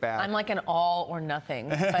mistake. Get back. I'm like an all or nothing.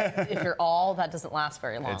 But if you're all, that doesn't last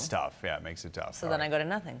very long. It's tough. Yeah, it makes it tough. So then I go to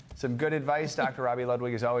nothing. Some good advice, Dr. Robbie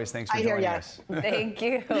Ludwig, as always. Thanks for joining us. Thank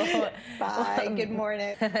you. Bye. Good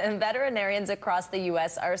morning. Veterinarians across the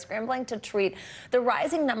U.S. are scrambling to treat the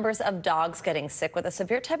rising numbers of dogs getting sick with a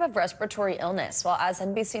severe type of respiratory illness. Well, as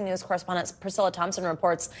NBC News correspondent Priscilla Thompson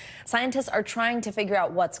reports, scientists are trying to figure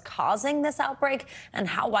out what's causing this outbreak and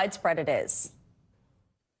how widespread it is.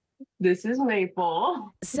 This is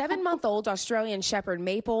Maple. 7-month-old Australian Shepherd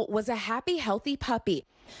Maple was a happy, healthy puppy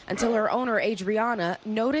until her owner, Adriana,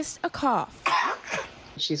 noticed a cough.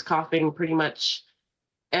 She's coughing pretty much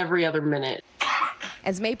every other minute.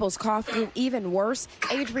 As Maple's cough grew even worse,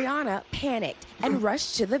 Adriana panicked and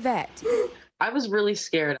rushed to the vet. I was really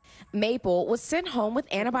scared. Maple was sent home with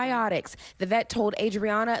antibiotics. The vet told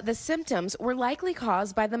Adriana the symptoms were likely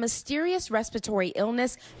caused by the mysterious respiratory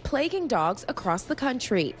illness plaguing dogs across the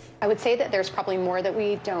country. I would say that there's probably more that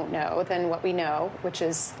we don't know than what we know, which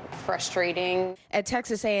is frustrating. At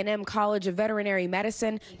Texas A&M College of Veterinary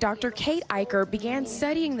Medicine, Dr. Kate Eicher began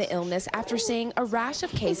studying the illness after seeing a rash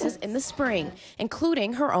of cases in the spring,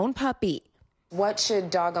 including her own puppy. What should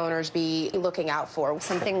dog owners be looking out for?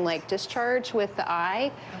 Something like discharge with the eye,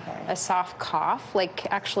 a soft cough, like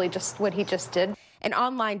actually just what he just did. An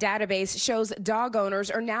online database shows dog owners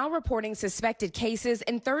are now reporting suspected cases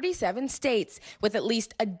in 37 states, with at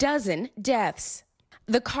least a dozen deaths.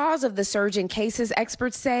 The cause of the surge in cases,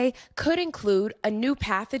 experts say, could include a new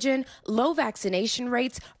pathogen, low vaccination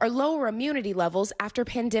rates, or lower immunity levels after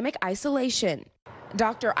pandemic isolation.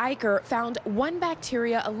 Dr. Eicher found one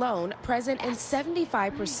bacteria alone present in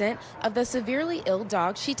 75% of the severely ill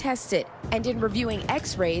dogs she tested, and in reviewing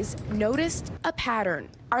x-rays, noticed a pattern.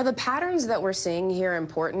 Are the patterns that we're seeing here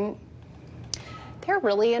important? They're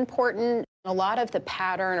really important. A lot of the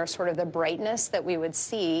pattern or sort of the brightness that we would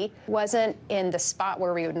see wasn't in the spot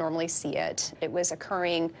where we would normally see it. It was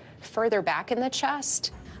occurring further back in the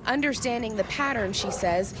chest. Understanding the pattern, she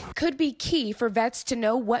says, could be key for vets to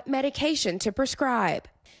know what medication to prescribe.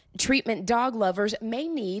 Treatment dog lovers may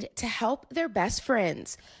need to help their best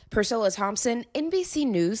friends. Priscilla Thompson, NBC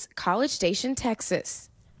News, College Station, Texas.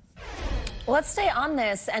 Let's stay on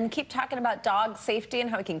this and keep talking about dog safety and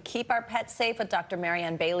how we can keep our pets safe with Dr.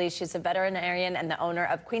 Marianne Bailey. She's a veterinarian and the owner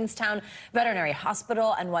of Queenstown Veterinary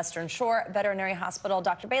Hospital and Western Shore Veterinary Hospital.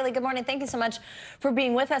 Dr. Bailey, good morning. Thank you so much for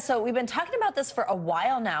being with us. So we've been talking about this for a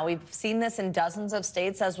while now. We've seen this in dozens of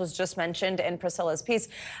states, as was just mentioned in Priscilla's piece.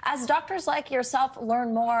 As doctors like yourself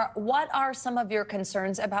learn more, what are some of your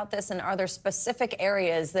concerns about this, and are there specific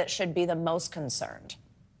areas that should be the most concerned?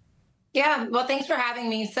 Yeah, well, thanks for having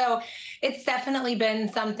me. So it's definitely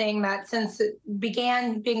been something that since it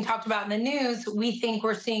began being talked about in the news, we think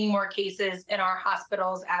we're seeing more cases in our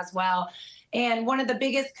hospitals as well. And one of the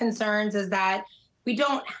biggest concerns is that we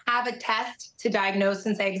don't have a test to diagnose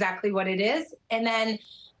and say exactly what it is. And then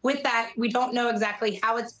with that, we don't know exactly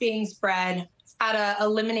how it's being spread, how to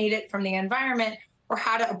eliminate it from the environment, or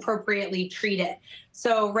how to appropriately treat it.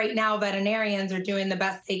 So right now, veterinarians are doing the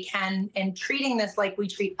best they can in treating this like we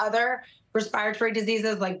treat other respiratory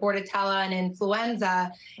diseases like Bordetella and influenza,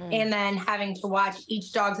 and then having to watch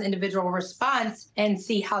each dog's individual response and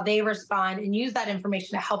see how they respond and use that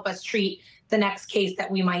information to help us treat the next case that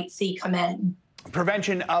we might see come in.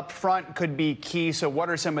 Prevention up front could be key. So what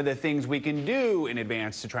are some of the things we can do in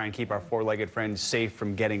advance to try and keep our four-legged friends safe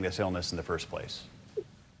from getting this illness in the first place?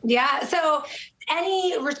 Yeah, so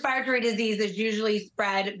any respiratory disease is usually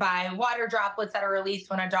spread by water droplets that are released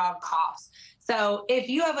when a dog coughs. So if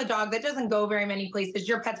you have a dog that doesn't go very many places,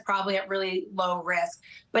 your pet's probably at really low risk.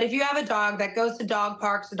 But if you have a dog that goes to dog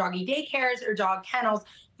parks or doggy daycares or dog kennels,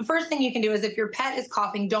 the first thing you can do is if your pet is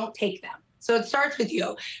coughing, don't take them. So it starts with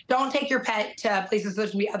you. Don't take your pet to places where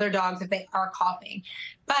there can be other dogs if they are coughing.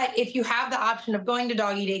 But if you have the option of going to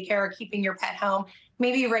doggy daycare or keeping your pet home,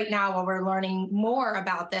 maybe right now while we're learning more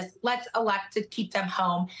about this, let's elect to keep them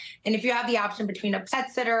home. And if you have the option between a pet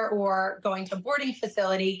sitter or going to a boarding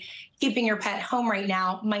facility, keeping your pet home right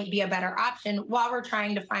now might be a better option while we're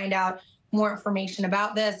trying to find out more information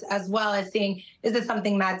about this, as well as seeing, is this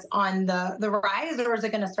something that's on the rise, or is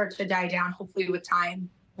it going to start to die down, hopefully with time?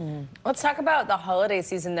 Let's talk about the holiday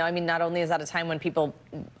season, though. I mean, not only is that a time when people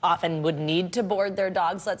often would need to board their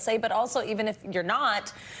dogs, let's say, but also even if you're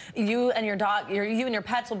not, you and your dog, you and your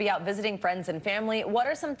pets will be out visiting friends and family. What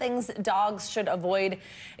are some things dogs should avoid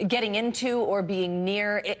getting into or being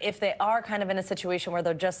near if they are kind of in a situation where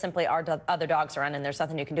there just simply are other dogs around and there's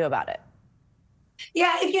nothing you can do about it?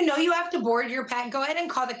 Yeah, if you know you have to board your pet, go ahead and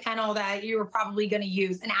call the kennel that you were probably going to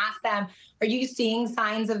use and ask them, are you seeing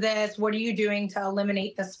signs of this? What are you doing to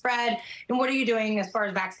eliminate the spread? And what are you doing as far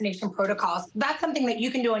as vaccination protocols? That's something that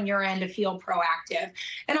you can do on your end to feel proactive.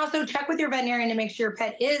 And also check with your veterinarian to make sure your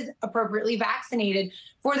pet is appropriately vaccinated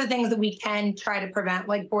for the things that we can try to prevent,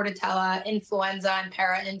 like Bordetella, influenza, and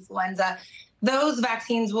para-influenza. Those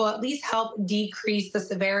vaccines will at least help decrease the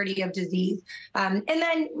severity of disease. And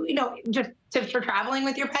then, just tips for traveling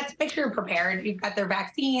with your pets, make sure you're prepared. You've got their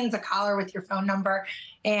vaccines, a collar with your phone number,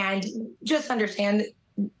 and just understand,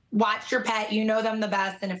 watch your pet. You know them the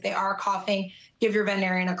best. And if they are coughing, give your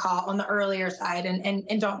veterinarian a call on the earlier side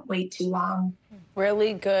and don't wait too long.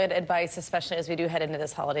 Really good advice, especially as we do head into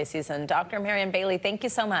this holiday season. Dr. Marianne Bailey, thank you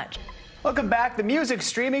so much. Welcome back. The music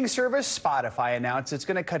streaming service Spotify announced it's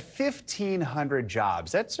going to cut 1,500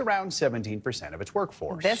 jobs. That's around 17% of its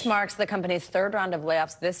workforce. This marks the company's third round of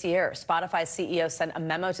layoffs this year. Spotify's CEO sent a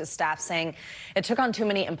memo to staff saying it took on too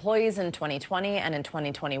many employees in 2020 and in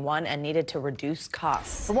 2021 and needed to reduce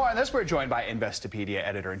costs. For more on this, we're joined by Investopedia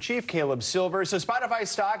editor-in-chief Caleb Silver. So Spotify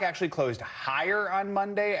stock actually closed higher on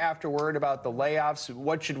Monday after word about the layoffs.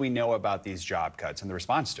 What should we know about these job cuts and the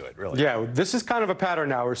response to it, really? Yeah, this is kind of a pattern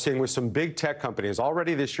now we're seeing with some big tech companies.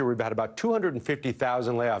 Already this year, we've had about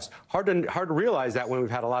 250,000 layoffs. Hard to realize that when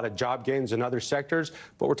we've had a lot of job gains in other sectors,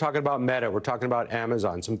 but we're talking about Meta, we're talking about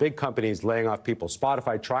Amazon, some big companies laying off people.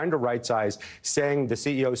 Spotify trying to right size, saying the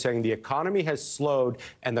CEO saying the economy has slowed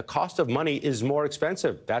and the cost of money is more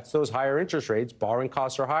expensive. That's those higher interest rates. Borrowing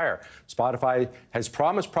costs are higher. Spotify has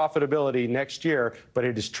promised profitability next year, but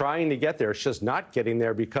it is trying to get there. It's just not getting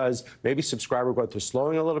there because maybe subscriber growth is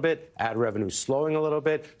slowing a little bit, ad revenue slowing a little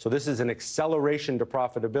bit. So this is an acceleration to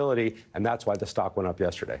profitability, and that's why the stock went up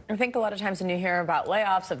yesterday. I think a lot of times when you hear about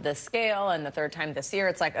layoffs of this scale and the third time this year,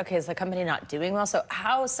 it's like, okay, is the company not doing well? So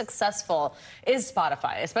how successful is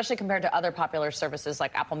Spotify, especially compared to other popular services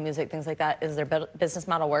like Apple Music, things like that? Is their business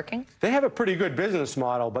model working? They have a pretty good business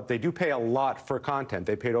model, but they do pay a lot for content.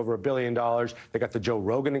 They paid over $1 billion. They got the Joe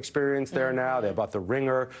Rogan experience there now. They bought The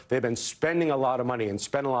Ringer. They've been spending a lot of money and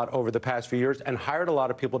spent a lot over the past few years and hired a lot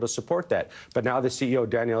of people to support that. But now the CEO,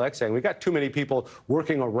 Daniel Ek, saying we got too many people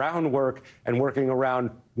working around work and working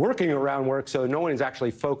around work, so no one is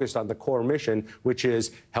actually focused on the core mission, which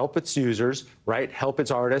is help its users, right? Help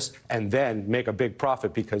its artists, and then make a big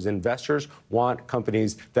profit, because investors want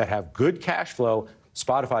companies that have good cash flow.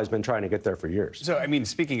 Spotify's been trying to get there for years. So, I mean,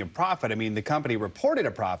 speaking of profit, I mean, the company reported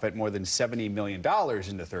a profit more than $70 million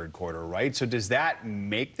in the third quarter, right? So does that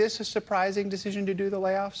make this a surprising decision to do the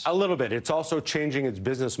layoffs? A little bit. It's also changing its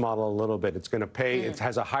business model a little bit. It's going to pay. It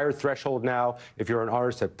has a higher threshold now. If you're an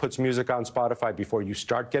artist that puts music on Spotify before you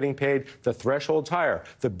start getting paid, the threshold's higher.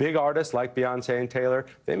 The big artists like Beyonce and Taylor,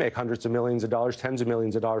 they make hundreds of millions of dollars, tens of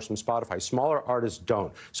millions of dollars from Spotify. Smaller artists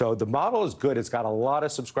don't. So the model is good. It's got a lot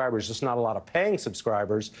of subscribers, just not a lot of paying subscribers.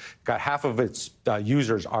 Got half of its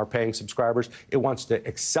users are paying subscribers. It wants to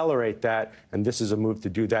accelerate that, and this is a move to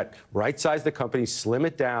do that. Right-size the company, slim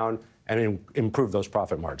it down, and improve those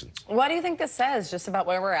profit margins. What do you think this says just about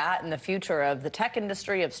where we're at in the future of the tech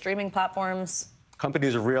industry, of streaming platforms?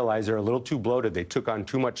 Companies have realized they're a little too bloated. They took on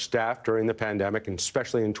too much staff during the pandemic, and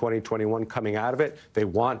especially in 2021 coming out of it. They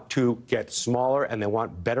want to get smaller, and they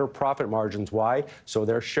want better profit margins. Why? So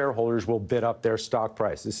their shareholders will bid up their stock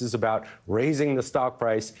price. This is about raising the stock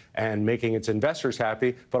price and making its investors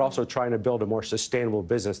happy, but also trying to build a more sustainable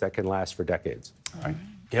business that can last for decades. All right.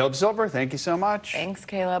 Caleb Silver, thank you so much. Thanks,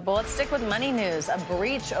 Caleb. Well, let's stick with money news. A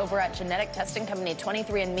breach over at genetic testing company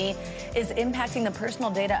 23andMe is impacting the personal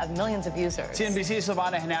data of millions of users. CNBC's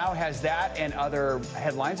Silvana now has that and other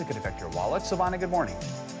headlines that could affect your wallet. Silvana, good morning.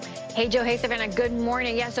 Hey, Joe. Hey, Savannah. Good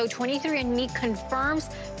morning. Yeah, so 23andMe confirms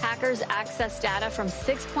hackers access data from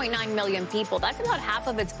 6.9 million people. That's about half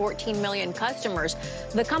of its 14 million customers.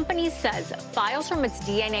 The company says files from its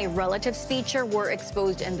DNA relatives feature were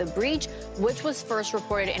exposed in the breach, which was first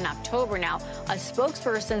reported in October. Now, a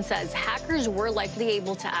spokesperson says hackers were likely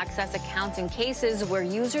able to access accounts in cases where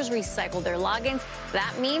users recycled their logins.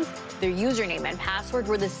 That means their username and password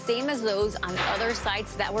were the same as those on other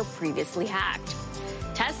sites that were previously hacked.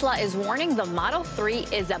 Tesla is warning the Model 3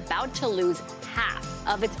 is about to lose half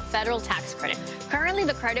of its federal tax credit. Currently,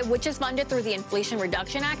 the credit, which is funded through the Inflation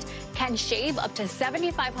Reduction Act, can shave up to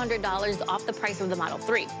 $7,500 off the price of the Model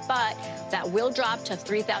 3. But that will drop to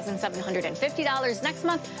 $3,750 next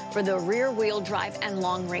month for the rear-wheel drive and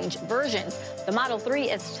long-range versions. The Model 3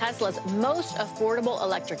 is Tesla's most affordable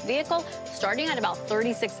electric vehicle, starting at about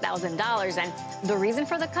 $36,000. And the reason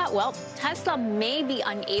for the cut? Well, Tesla may be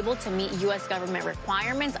unable to meet U.S. government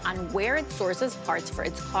requirements on where it sources parts for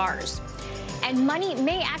its cars. And money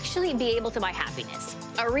may actually be able to buy happiness.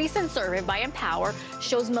 A recent survey by Empower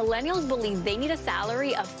shows millennials believe they need a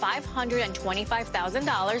salary of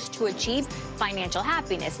 $525,000 to achieve financial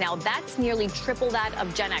happiness. Now, that's nearly triple that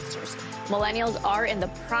of Gen Xers. Millennials are in the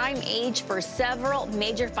prime age for several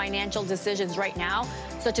major financial decisions right now,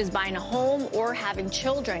 such as buying a home or having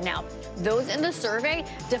children. Now, those in the survey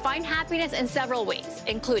define happiness in several ways,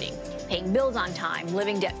 including paying bills on time,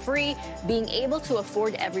 living debt-free, being able to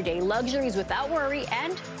afford everyday luxuries without worry,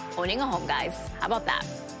 and owning a home, guys. How about that?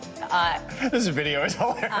 This video is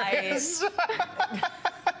hilarious.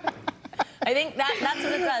 I think that's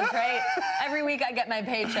what it does, right? Every week I get my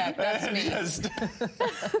paycheck. That's me. Just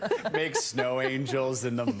make snow angels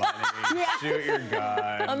in the money. Yeah. Shoot your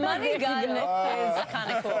gun. A money gun is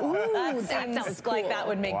kind of cool. Ooh, that sounds like that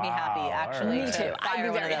would make me happy, actually. Right. Me too. I'd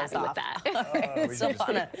be very happy with that. We should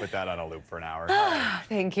just put that on a loop for an hour.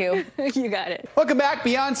 Thank you. You got it. Welcome back.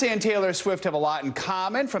 Beyonce and Taylor Swift have a lot in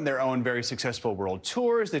common, from their own very successful world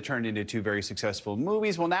tours that turned into two very successful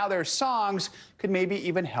movies. Well, now their songs could maybe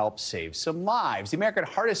even help save some lives. The American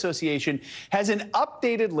Heart Association has an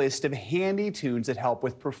updated list of handy tunes that help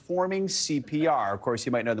with performing CPR. Of course,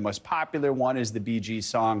 you might know the most popular one is the Bee Gees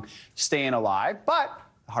song Staying Alive, but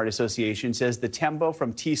the Heart Association says the tempo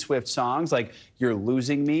from T-Swift songs like You're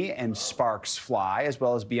Losing Me and Sparks Fly, as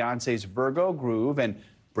well as Beyonce's Virgo Groove and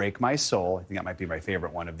Break My Soul, I think that might be my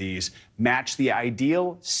favorite one of these, match the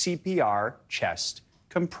ideal CPR chest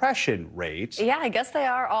compression rate. Yeah, I guess they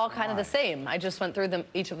are all kind of the same. I just went through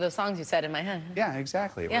each of those songs you said in my head. Yeah,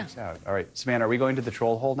 exactly. It works out. All right, Savannah, are we going to the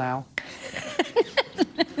troll hole now?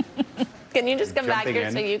 Can you just come back Jumping here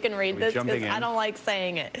in. so you can read this? Because jumping I in. don't like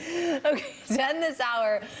saying it. Okay, 10 this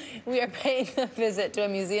hour, we are paying a visit to a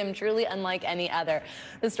museum truly unlike any other.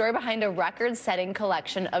 The story behind a record-setting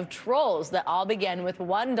collection of trolls that all began with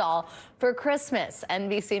one doll for Christmas.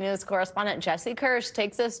 NBC News correspondent Jesse Kirsch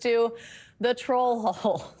takes us to the troll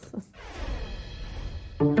hole.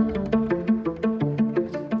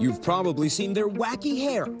 You've probably seen their wacky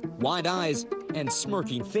hair, wide eyes, and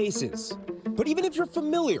smirking faces. But even if you're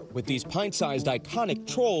familiar with these pint-sized iconic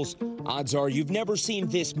trolls, odds are you've never seen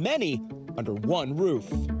this many under one roof.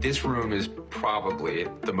 This room is probably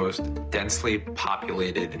the most densely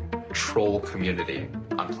populated troll community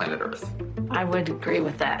on planet Earth. I would agree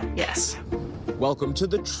with that, yes. Welcome to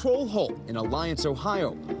the Troll Hole in Alliance,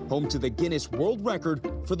 Ohio, home to the Guinness World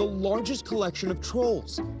Record for the largest collection of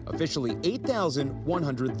trolls, officially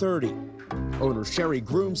 8,130. Owner Sherry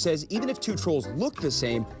Groom says even if two trolls look the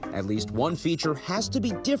same, at least one feature has to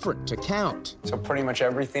be different to count. So pretty much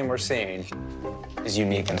everything we're seeing is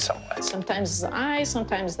unique in some way. Sometimes the eye,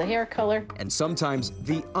 sometimes the hair color. And sometimes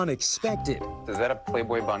the unexpected. Is that a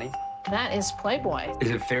Playboy bunny? That is Playboy.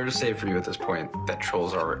 Is it fair to say for you at this point that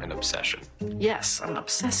trolls are an obsession? Yes, I'm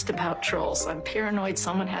obsessed about trolls. I'm paranoid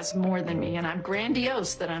someone has more than me, and I'm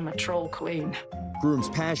grandiose that I'm a troll queen. Groom's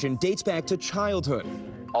passion dates back to childhood.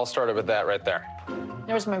 All started with that right there.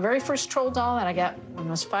 There was my very first troll doll that I got when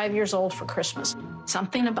I was 5 years old for Christmas.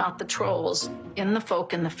 Something about the trolls in the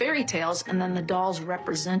folk and the fairy tales, and then the dolls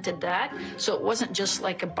represented that. So it wasn't just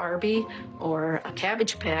like a Barbie or a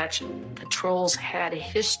Cabbage Patch. The trolls had a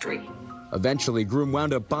history. Eventually, Groom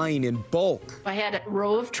wound up buying in bulk. I had a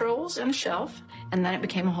row of trolls and a shelf, and then it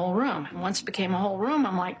became a whole room. And once it became a whole room,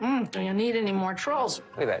 I'm like, do you need any more trolls?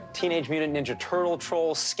 Look at that. Teenage Mutant Ninja Turtle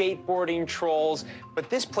trolls, skateboarding trolls. But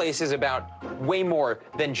this place is about way more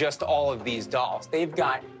than just all of these dolls. They've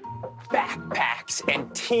got backpacks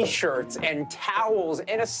and T-shirts and towels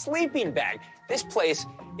and a sleeping bag. This place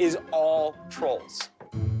is all trolls.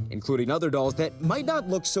 Including other dolls that might not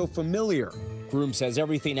look so familiar. Groom says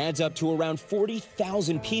everything adds up to around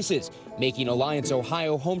 40,000 pieces, making Alliance,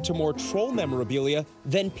 Ohio home to more troll memorabilia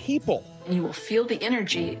than people. And you will feel the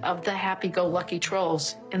energy of the happy-go-lucky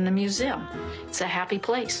trolls in the museum. It's a happy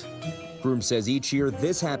place. Groom says each year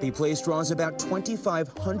this happy place draws about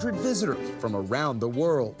 2,500 visitors from around the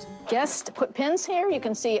world. Guests put pins here. You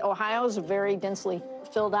can see Ohio is very densely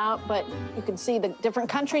filled out, but you can see the different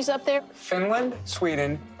countries up there. Finland,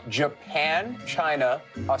 Sweden, Japan, China,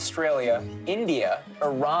 Australia, India,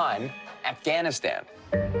 Iran, Afghanistan.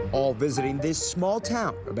 All visiting this small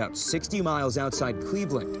town about 60 miles outside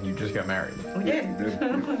Cleveland. You just got married. We did.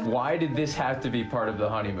 Why did this have to be part of the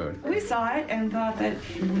honeymoon? We saw it and thought that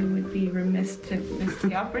we would be remiss to miss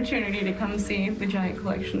the opportunity to come see the giant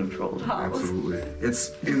collection of troll dolls. Absolutely.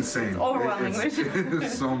 It's insane. It's overwhelming.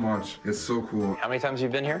 It's so much. It's so cool. How many times have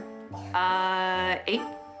you been here? 8.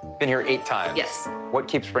 Been here 8 times. Yes. What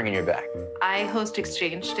keeps bringing you back? I host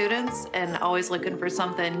exchange students and always looking for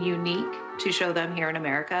something unique to show them here in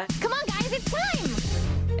America. Come on, guys, it's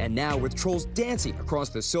time! And now with trolls dancing across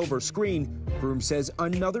the silver screen, Groom says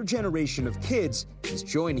another generation of kids is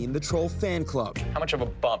joining the troll fan club. How much of a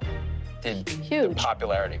bump did Huge. the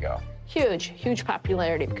popularity go? Huge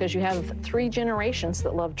popularity because you have 3 generations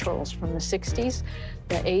that love trolls from the 60s,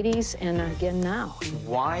 the 80s, and again now.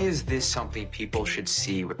 Why is this something people should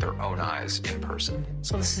see with their own eyes in person?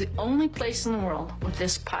 So this is the only place in the world with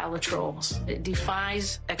this pile of trolls. It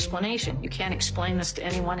defies explanation. You can't explain this to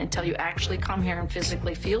anyone until you actually come here and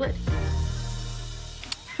physically feel it.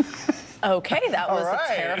 Okay, that was All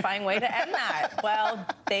right. a terrifying way to end that. Well,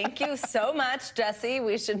 thank you so much, Jesse.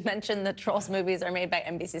 We should mention the Trolls movies are made by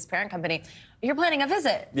NBC's parent company. You're planning a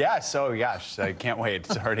visit. Yeah, so gosh, I can't wait.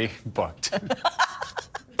 It's already booked. The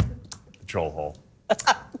troll hole. It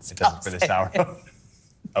does it for this hour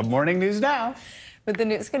of Morning News Now. But the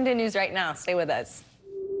news continues right now. Stay with us.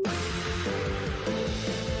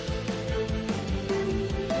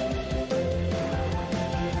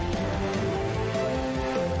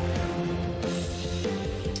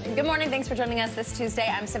 Good morning. Thanks for joining us this Tuesday.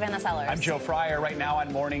 I'm Savannah Sellers. I'm Joe Fryer. Right now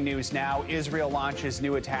on Morning News Now, Israel launches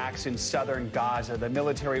new attacks in southern Gaza. The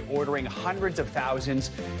military ordering hundreds of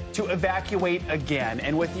thousands to evacuate again.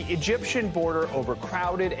 And with the Egyptian border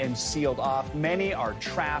overcrowded and sealed off, many are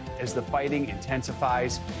trapped as the fighting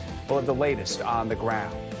intensifies. We'll have the latest on the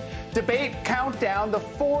ground. Debate countdown. The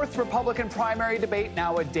 4th Republican primary debate,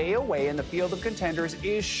 now a day away, in the field of contenders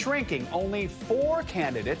is shrinking. Only 4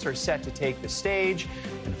 candidates are set to take the stage,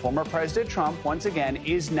 and former President Trump, once again,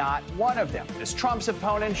 is not one of them. As Trump's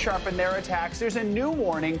opponents sharpen their attacks, there's a new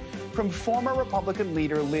warning from former Republican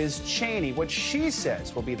leader Liz Cheney, what she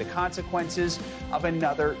says will be the consequences of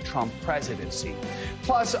another Trump presidency.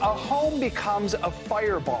 Plus, a home becomes a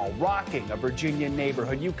fireball, rocking a Virginia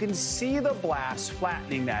neighborhood. You can see the blast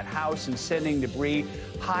flattening that house and sending debris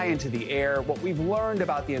high into the air. What we've learned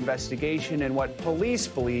about the investigation and what police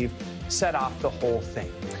believe set off the whole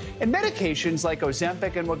thing. And medications like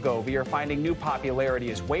Ozempic and Wegovy are finding new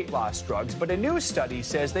popularity as weight loss drugs, but a new study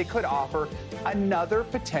says they could offer another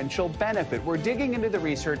potential benefit. We're digging into the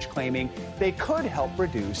research claiming they could help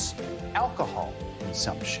reduce alcohol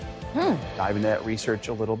consumption. Dive into that research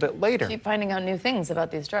a little bit later. Keep finding out new things about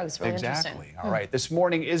these drugs. Really Exactly. interesting. All right. This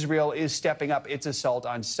morning, Israel is stepping up its assault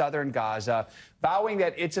on southern Gaza, vowing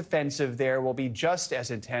that its offensive there will be just as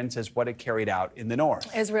intense as what it carried out in the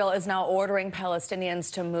north. Israel is now ordering Palestinians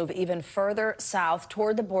to move even further south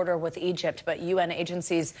toward the border with Egypt, but UN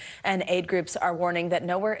agencies and aid groups are warning that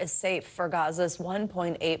nowhere is safe for Gaza's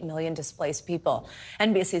 1.8 million displaced people.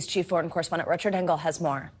 NBC's chief foreign correspondent Richard Engel has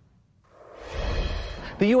more.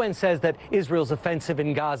 The UN says that Israel's offensive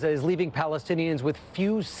in Gaza is leaving Palestinians with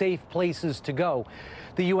few safe places to go.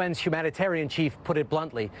 The UN's humanitarian chief put it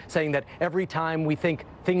bluntly, saying that every time we think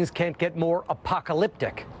things can't get more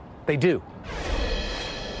apocalyptic, they do.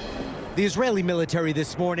 The Israeli military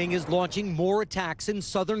this morning is launching more attacks in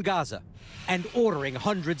southern Gaza and ordering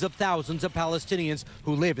hundreds of thousands of Palestinians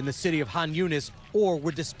who live in the city of Han Yunis or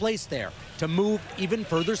were displaced there to move even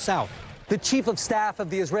further south. The chief of staff of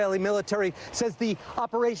the Israeli military says the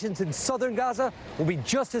operations in southern Gaza will be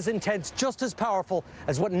just as intense, just as powerful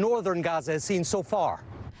as what northern Gaza has seen so far.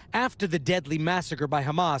 After the deadly massacre by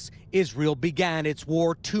Hamas, Israel began its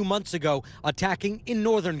war 2 months ago, attacking in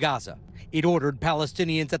northern Gaza. It ordered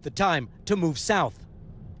Palestinians at the time to move south.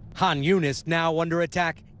 Han Yunis, now under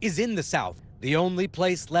attack, is in the south. The only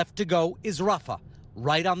place left to go is Rafah,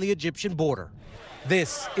 right on the Egyptian border.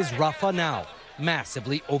 This is Rafah now,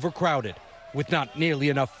 massively overcrowded, with not nearly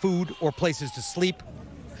enough food or places to sleep,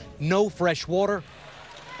 no fresh water,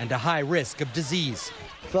 and a high risk of disease.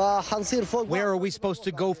 Where are we supposed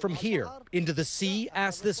to go from here? Into the sea?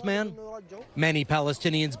 Asked this man. Many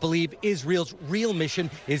Palestinians believe Israel's real mission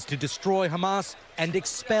is to destroy Hamas and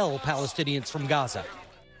expel Palestinians from Gaza.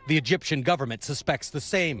 The Egyptian government suspects the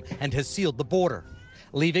same and has sealed the border,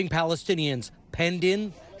 leaving Palestinians penned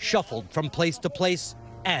in, shuffled from place to place,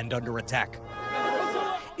 and under attack.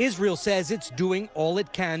 Israel says it's doing all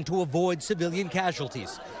it can to avoid civilian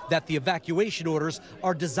casualties, that the evacuation orders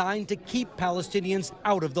are designed to keep Palestinians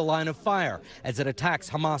out of the line of fire as it attacks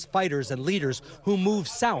Hamas fighters and leaders who move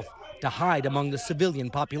south to hide among the civilian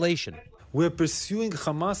population. We're pursuing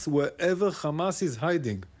Hamas wherever Hamas is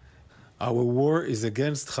hiding. Our war is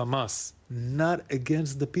against Hamas, not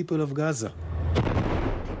against the people of Gaza.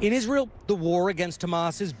 In Israel, the war against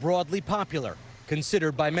Hamas is broadly popular,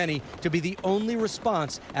 considered by many to be the only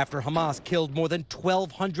response after Hamas killed more than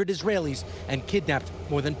 1,200 Israelis and kidnapped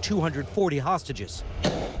more than 240 hostages.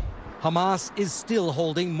 Hamas is still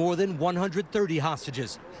holding more than 130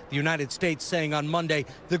 hostages. The United States saying on Monday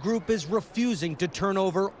the group is refusing to turn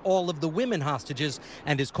over all of the women hostages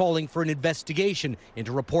and is calling for an investigation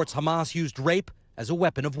into reports Hamas used rape as a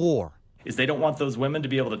weapon of war. They don't want those women to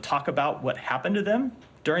be able to talk about what happened to them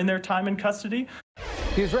during their time in custody.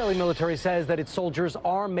 The Israeli military says that its soldiers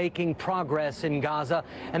are making progress in Gaza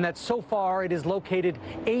and that so far it has located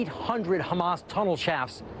 800 Hamas tunnel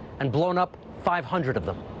shafts and blown up 500 of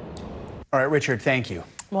them. All right, Richard, thank you.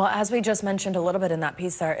 Well, as we just mentioned a little bit in that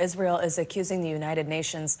piece there, Israel is accusing the United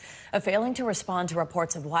Nations of failing to respond to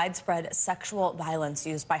reports of widespread sexual violence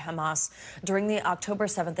used by Hamas during the October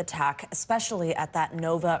 7th attack, especially at that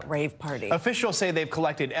Nova rave party. Officials say they've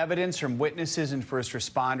collected evidence from witnesses and first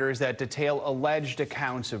responders that detail alleged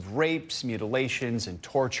accounts of rapes, mutilations, and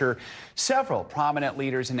torture. Several prominent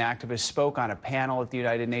leaders and activists spoke on a panel at the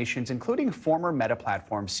United Nations, including former Meta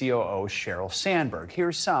Platform COO Sheryl Sandberg.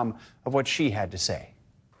 Here's some of what she had to say.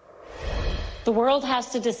 The world has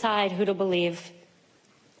to decide who to believe.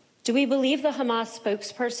 Do we believe the Hamas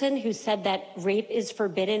spokesperson who said that rape is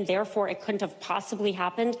forbidden, therefore it couldn't have possibly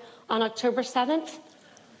happened on October 7th?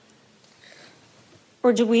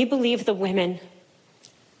 Or do we believe the women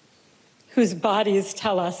whose bodies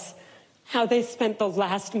tell us how they spent the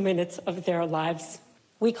last minutes of their lives?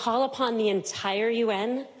 We call upon the entire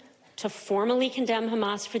UN to formally condemn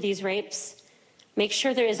Hamas for these rapes, make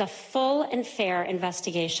sure there is a full and fair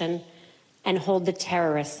investigation, and hold the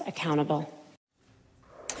terrorists accountable.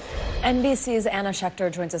 NBC's Anna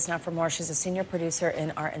Schechter joins us now for more. She's a senior producer in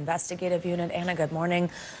our investigative unit. Anna, good morning.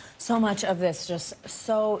 So much of this just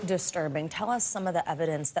so disturbing. Tell us some of the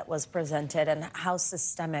evidence that was presented and how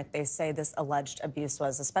systemic they say this alleged abuse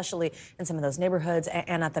was, especially in some of those neighborhoods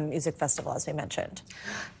and at the music festival, as we mentioned.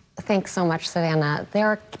 Thanks so much, Savannah. There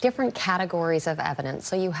are different categories of evidence.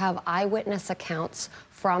 So you have eyewitness accounts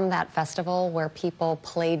from that festival where people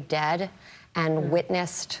played dead and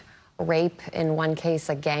witnessed rape. In one case,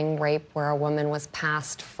 a gang rape where a woman was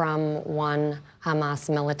passed from one Hamas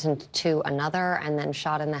militant to another and then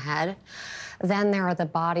shot in the head. Then there are the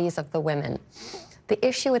bodies of the women. The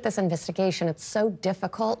issue with this investigation, it's so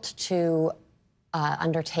difficult to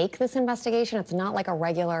undertake this investigation. It's not like a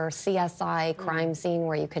regular CSI crime scene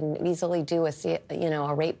where you can easily do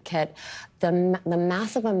a rape kit. The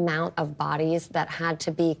massive amount of bodies that had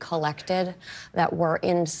to be collected that were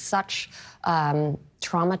in such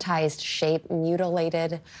traumatized shape,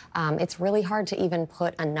 mutilated. It's really hard to even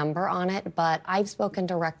put a number on it, but I've spoken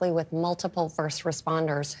directly with multiple first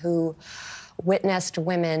responders who witnessed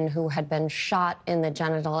women who had been shot in the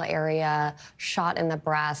genital area, shot in the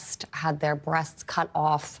breast, had their breasts cut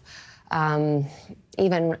off,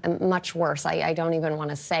 even much worse. I don't even want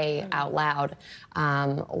to say out loud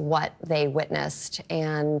what they witnessed.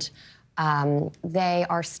 And they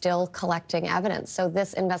are still collecting evidence. So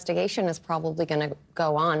this investigation is probably going to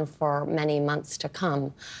go on for many months to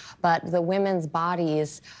come. But the women's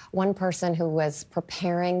bodies, one person who was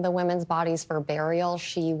preparing the women's bodies for burial,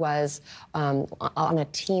 she was on a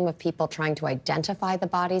team of people trying to identify the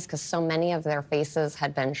bodies because so many of their faces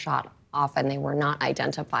had been shot off and they were not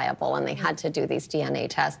identifiable, and they had to do these DNA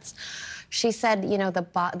tests. She said, you know,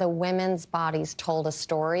 the women's bodies told a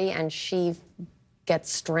story, and she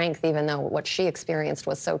gets strength, even though what she experienced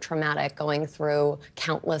was so traumatic, going through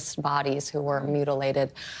countless bodies who were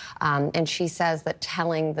mutilated. And she says that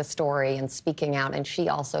telling the story and speaking out, and she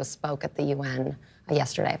also spoke at the UN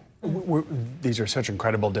yesterday. These are such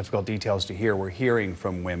incredible, difficult details to hear. We're hearing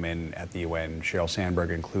from women at the UN, Sheryl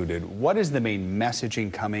Sandberg included. What is the main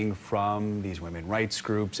messaging coming from these women rights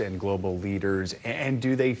groups and global leaders? And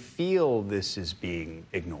do they feel this is being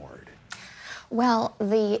ignored? Well,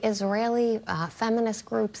 the Israeli feminist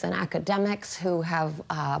groups and academics who have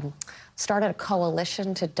started a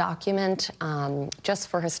coalition to document, just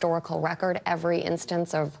for historical record, every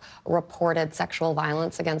instance of reported sexual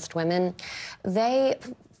violence against women, they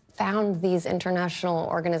found these international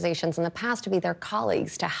organizations in the past to be their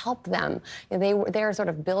colleagues, to help them. They're sort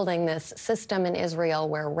of building this system in Israel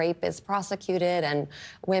where rape is prosecuted and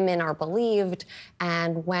women are believed.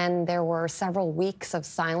 And when there were several weeks of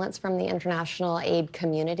silence from the international aid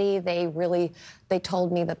community, they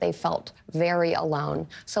told me that they felt very alone.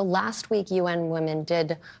 So last week, UN Women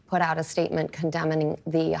did put out a statement condemning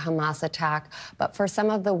the Hamas attack. But for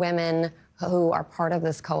some of the women who are part of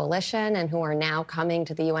this coalition and who are now coming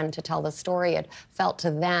to the UN to tell the story, it felt to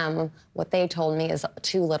them, what they told me, is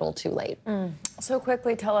too little, too late. So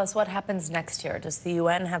quickly, tell us what happens next year. Does the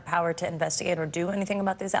UN have power to investigate or do anything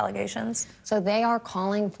about these allegations? So they are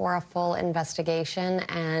calling for a full investigation,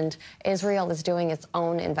 and Israel is doing its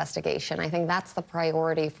own investigation. I think that's the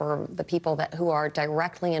priority for the people who are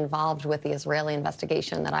directly involved with the Israeli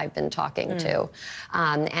investigation that I've been talking to.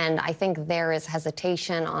 And I think there is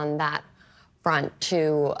hesitation on that front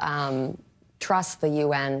to trust the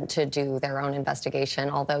UN to do their own investigation,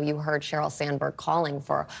 although you heard Sheryl Sandberg calling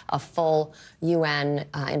for a full UN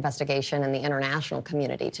investigation and the international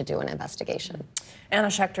community to do an investigation. Anna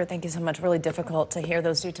Schechter, thank you so much. Really difficult to hear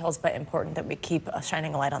those details, but important that we keep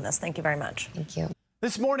shining a light on this. Thank you very much. Thank you.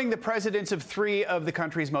 This morning, the presidents of 3 of the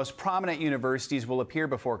country's most prominent universities will appear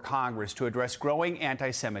before Congress to address growing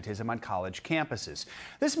anti-Semitism on college campuses.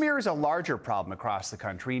 This mirrors a larger problem across the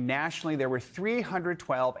country. Nationally, there were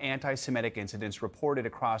 312 anti-Semitic incidents reported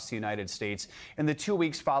across the United States in the 2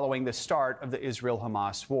 weeks following the start of the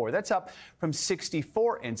Israel-Hamas war. That's up from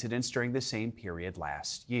 64 incidents during the same period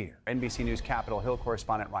last year. NBC News Capitol Hill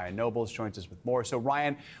correspondent Ryan Nobles joins us with more. So,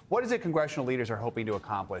 Ryan, what is it congressional leaders are hoping to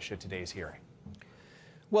accomplish at today's hearing?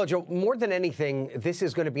 Well, Joe, more than anything, this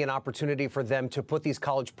is going to be an opportunity for them to put these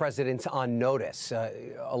college presidents on notice. A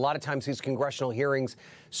lot of times these congressional hearings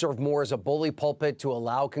serve more as a bully pulpit to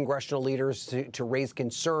allow congressional leaders to raise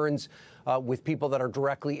concerns with people that are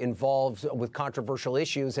directly involved with controversial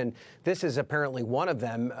issues. And this is apparently one of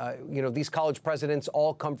them. These college presidents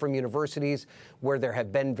all come from universities where there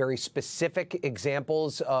have been very specific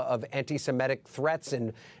examples of anti-Semitic threats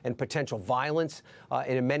and potential violence.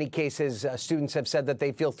 And in many cases, students have said that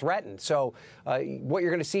they feel threatened. So what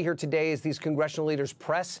you're going to see here today is these congressional leaders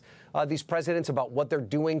press these presidents about what they're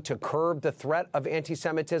doing to curb the threat of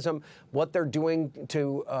anti-Semitism, what they're doing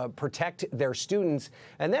to protect their students,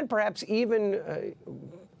 and then perhaps even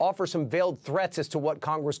offer some veiled threats as to what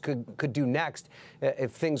Congress could do next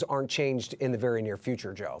if things aren't changed in the very near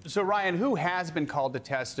future, Joe. So, Ryan, who has been called to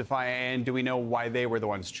testify, and do we know why they were the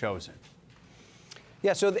ones chosen?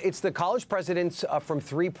 Yeah, so it's the college presidents from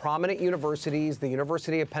three prominent universities, the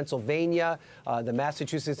University of Pennsylvania, the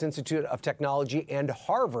Massachusetts Institute of Technology, and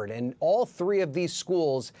Harvard. And all three of these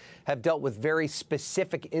schools have dealt with very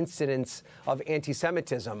specific incidents of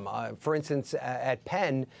anti-Semitism. For instance, at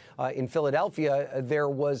Penn in Philadelphia, there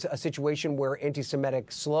was a situation where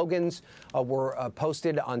anti-Semitic slogans were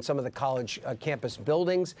posted on some of the college campus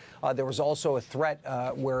buildings. There was also a threat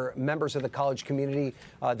where members of the college community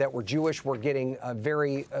that were Jewish were getting very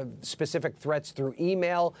specific threats through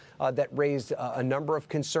email that raised a number of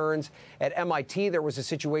concerns. At MIT, there was a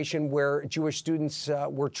situation where Jewish students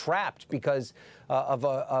were trapped because of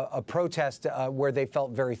a protest where they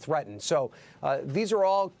felt very threatened. So these are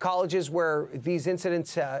all colleges where these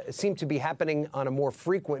incidents seem to be happening on a more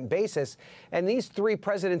frequent basis. And these three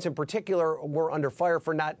presidents in particular were under fire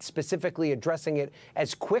for not specifically addressing it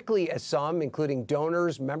as quickly as some, including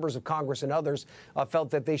donors, members of Congress, and others, felt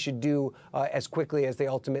that they should do as quickly as they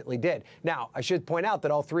ultimately did. Now, I should point out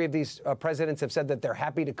that all three of these presidents have said that they're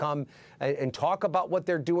happy to come and talk about what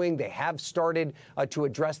they're doing. They have started to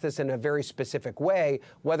address this in a very specific way.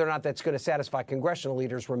 Whether or not that's going to satisfy congressional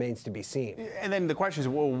leaders remains to be seen. And then the question is,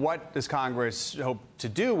 well, what does Congress hope to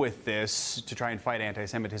do with this to try and fight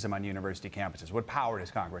anti-Semitism on university campuses? What power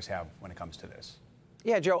does Congress have when it comes to this?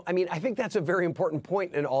 Yeah, Joe, I mean, I think that's a very important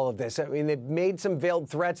point in all of this. I mean, they've made some veiled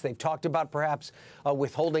threats. They've talked about perhaps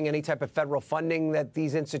withholding any type of federal funding that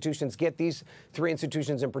these institutions get. These three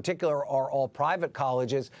institutions in particular are all private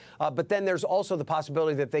colleges. But then there's also the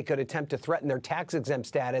possibility that they could attempt to threaten their tax-exempt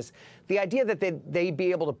status. The idea that they'd be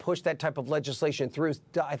able to push that type of legislation through,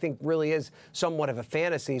 I think, really is somewhat of a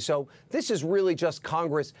fantasy. So this is really just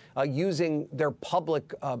Congress using their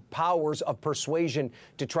public powers of persuasion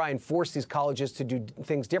to try and force these colleges to do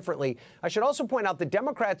things differently. I should also point out the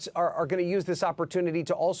Democrats are going to use this opportunity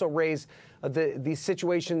to also raise these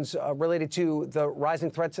situations related to the rising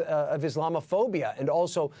threats of Islamophobia and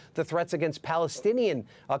also the threats against Palestinian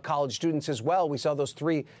college students as well. We saw those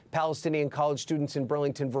three Palestinian college students in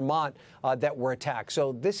Burlington, Vermont, that were attacked.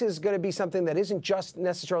 So this is going to be something that isn't just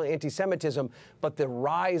necessarily anti-Semitism, but the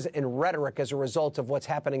rise in rhetoric as a result of what's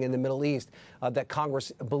happening in the Middle East that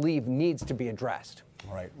Congress believe needs to be addressed.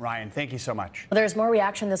 All right, Ryan, thank you so much. There's more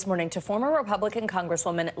reaction this morning to former Republican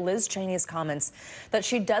Congresswoman Liz Cheney's comments that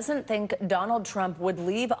she doesn't think Donald Trump would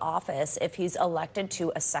leave office if he's elected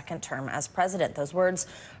to a second term as president. Those words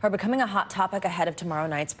are becoming a hot topic ahead of tomorrow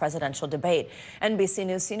night's presidential debate. NBC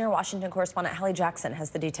News senior Washington correspondent Hallie Jackson has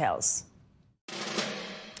the details.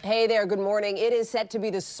 Hey there, good morning. It is set to be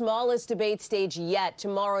the smallest debate stage yet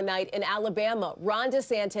tomorrow night in Alabama. Ron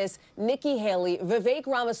DeSantis, Nikki Haley, Vivek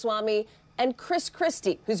Ramaswamy, and Chris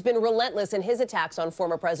Christie, who's been relentless in his attacks on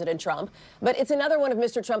former President Trump. But it's another one of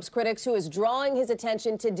Mr. Trump's critics who is drawing his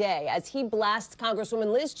attention today as he blasts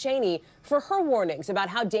Congresswoman Liz Cheney for her warnings about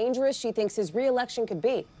how dangerous she thinks his re-election could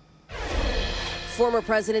be. Former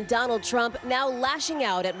President Donald Trump now lashing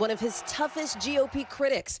out at one of his toughest GOP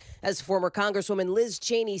critics as former Congresswoman Liz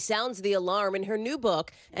Cheney sounds the alarm in her new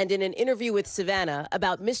book and in an interview with Savannah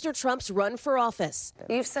about Mr. Trump's run for office.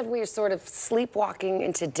 You've said we are sort of sleepwalking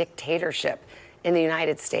into dictatorship in the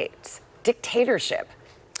United States. Dictatorship.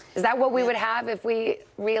 Is that what we would have if we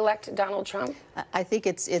re-elect Donald Trump? I think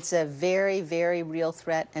it's a very, very real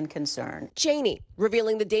threat and concern. Cheney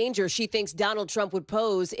revealing the danger she thinks Donald Trump would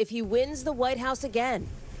pose if he wins the White House again.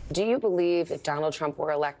 Do you believe if Donald Trump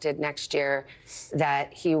were elected next year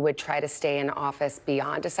that he would try to stay in office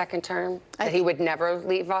beyond a second term? That he would never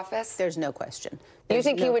leave office? There's no question. You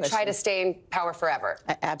think he would try to stay in power forever?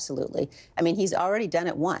 Absolutely. I mean, he's already done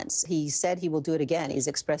it once. He said he will do it again. He's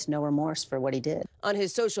expressed no remorse for what he did. On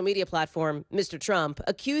his social media platform, Mr. Trump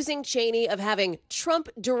accusing Cheney of having Trump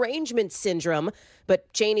derangement syndrome.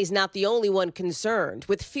 But Cheney's not the only one concerned,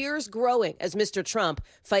 with fears growing as Mr. Trump,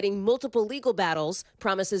 fighting multiple legal battles,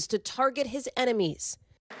 promises to target his enemies.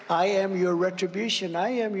 I am your retribution. I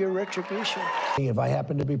am your retribution. If I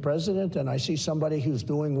happen to be president and I see somebody who's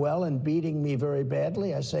doing well and beating me very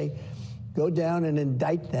badly, I say, go down and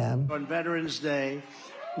indict them. On Veterans Day,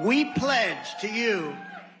 we pledge to you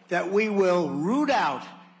that we will root out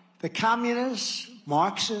the communists,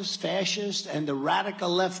 Marxists, fascists, and the radical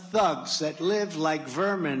left thugs that live like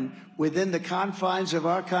vermin within the confines of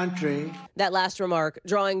our country. That last remark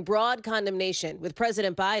drawing broad condemnation, with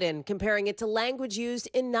President Biden comparing it to language used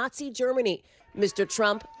in Nazi Germany. Mr.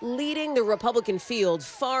 Trump leading the Republican field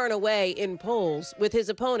far and away in polls, with his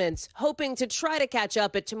opponents hoping to try to catch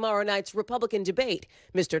up at tomorrow night's Republican debate.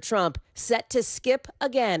 Mr. Trump set to skip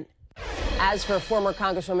again. As for former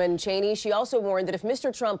Congresswoman Cheney, she also warned that if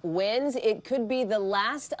Mr. Trump wins, it could be the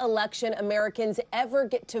last election Americans ever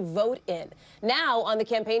get to vote in. Now, on the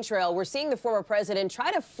campaign trail, we're seeing the former president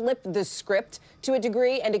try to flip the script to a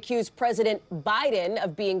degree and accuse President Biden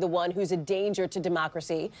of being the one who's a danger to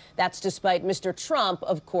democracy. That's despite Mr. Trump,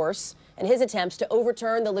 of course, and his attempts to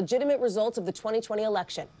overturn the legitimate results of the 2020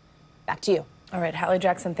 election. Back to you. All right, Hallie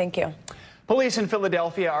Jackson, thank you. Police in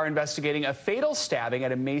Philadelphia are investigating a fatal stabbing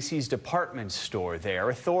at a Macy's department store there.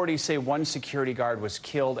 Authorities say one security guard was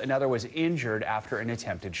killed, another was injured after an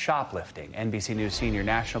attempted shoplifting. NBC News senior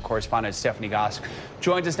national correspondent Stephanie Gosk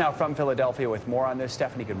joins us now from Philadelphia with more on this.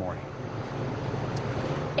 Stephanie, good morning.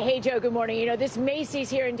 Hey, Joe, good morning. You know, this Macy's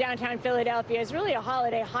here in downtown Philadelphia is really a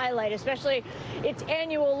holiday highlight, especially its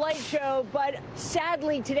annual light show. But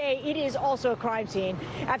sadly, today it is also a crime scene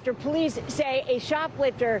after police say a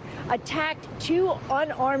shoplifter attacked two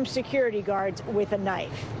unarmed security guards with a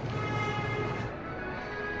knife.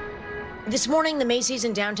 This morning, the Macy's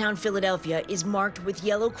in downtown Philadelphia is marked with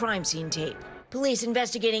yellow crime scene tape. Police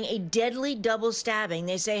investigating a deadly double stabbing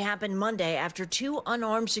they say happened Monday after two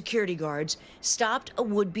unarmed security guards stopped a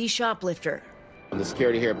would-be shoplifter. The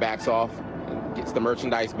security here backs off, gets the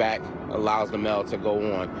merchandise back, allows the mail to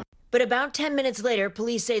go on. But about 10 minutes later,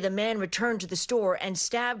 police say the man returned to the store and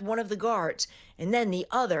stabbed one of the guards, and then the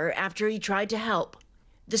other after he tried to help.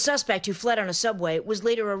 The suspect, who fled on a subway, was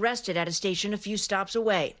later arrested at a station a few stops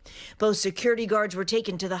away. Both security guards were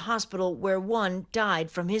taken to the hospital, where one died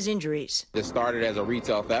from his injuries. This started as a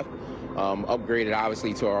retail theft, upgraded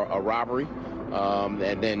obviously to a robbery,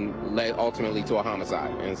 and then led ultimately to a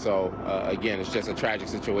homicide. And so, again, it's just a tragic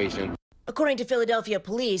situation. According to Philadelphia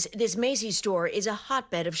police, this Macy's store is a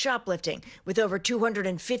hotbed of shoplifting, with over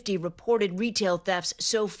 250 reported retail thefts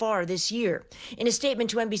so far this year. In a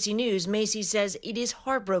statement to NBC News, Macy's says it is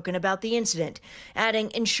heartbroken about the incident,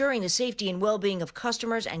 adding ensuring the safety and well-being of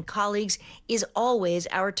customers and colleagues is always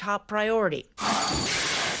our top priority.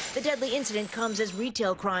 The deadly incident comes as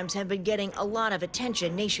retail crimes have been getting a lot of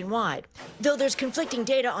attention nationwide. Though there's conflicting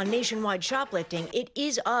data on nationwide shoplifting, it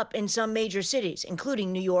is up in some major cities,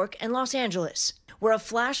 including New York and Los Angeles, where a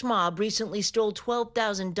flash mob recently stole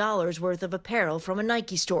 $12,000 worth of apparel from a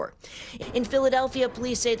Nike store. In Philadelphia,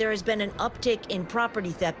 police say there has been an uptick in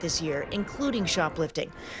property theft this year, including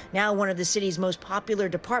shoplifting. Now, one of the city's most popular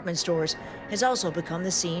department stores has also become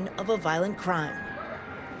the scene of a violent crime.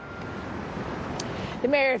 The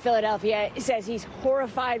mayor of Philadelphia says he's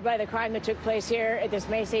horrified by the crime that took place here at this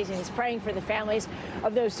Macy's, and he's praying for the families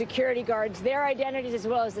of those security guards. Their identities, as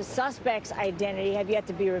well as the suspect's identity, have yet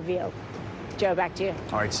to be revealed. Joe, back to you.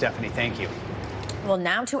 All right, Stephanie, thank you. Well,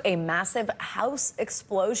 now to a massive house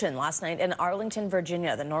explosion last night in Arlington,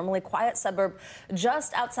 Virginia, the normally quiet suburb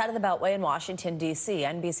just outside of the Beltway in Washington, D.C.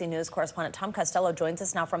 NBC News correspondent Tom Costello joins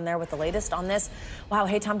us now from there with the latest on this. Wow.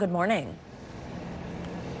 Hey, Tom, good morning.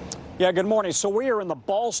 Yeah, good morning. So we are in the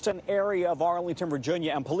Ballston area of Arlington,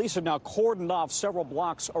 Virginia, and police have now cordoned off several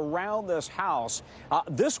blocks around this house.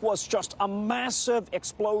 This was just a massive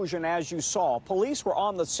explosion, as you saw. Police were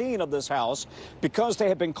on the scene of this house because they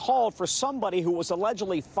had been called for somebody who was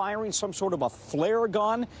allegedly firing some sort of a flare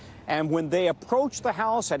gun. And when they approached the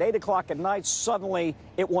house at 8 o'clock at night, suddenly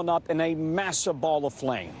it went up in a massive ball of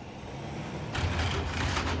flame.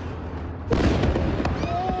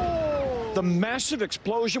 The massive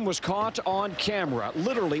explosion was caught on camera,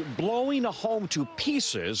 literally blowing a home to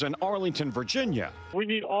pieces in Arlington, Virginia. We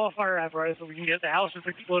need all fire apparatus so we can get the house just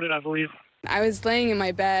exploded, I believe. I was laying in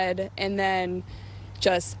my bed, and then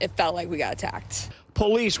it felt like we got attacked.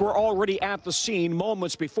 Police were already at the scene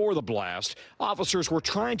moments before the blast. Officers were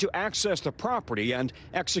trying to access the property and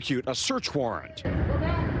execute a search warrant.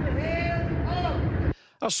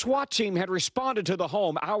 A SWAT team had responded to the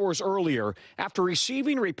home hours earlier after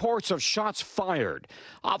receiving reports of shots fired.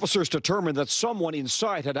 Officers determined that someone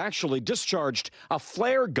inside had actually discharged a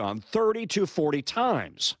flare gun 30 to 40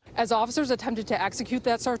 times. As officers attempted to execute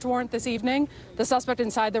that search warrant this evening, the suspect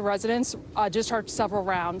inside the residence discharged several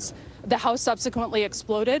rounds. The house subsequently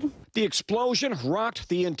exploded. The explosion rocked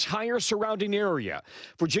the entire surrounding area.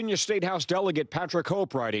 Virginia State House Delegate Patrick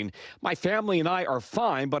Hope writing, "My family and I are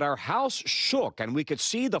fine, but our house shook and we could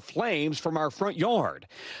see the flames from our front yard."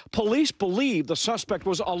 Police believe the suspect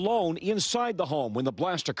was alone inside the home when the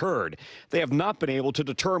blast occurred. They have not been able to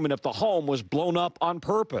determine if the home was blown up on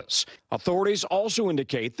purpose. Authorities also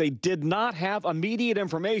indicate they did not have immediate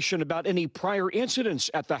information about any prior incidents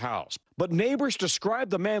at the house. But neighbors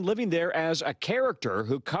described the man living there as a character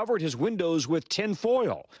who covered his windows with tin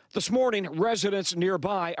foil. This morning, residents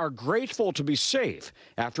nearby are grateful to be safe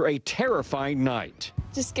after a terrifying night.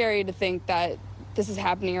 Just scary to think that this is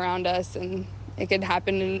happening around us and it could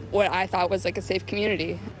happen in what I thought was like a safe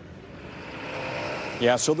community.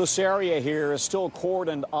 Yeah, so this area here is still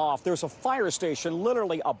cordoned off. There's a fire station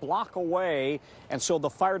literally a block away, and so the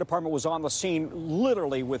fire department was on the scene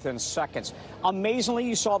literally within seconds. Amazingly,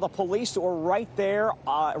 you saw the police that were right there,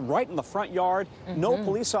 right in the front yard. No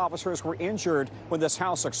police officers were injured when this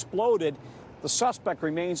house exploded. The suspect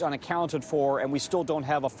remains unaccounted for, and we still don't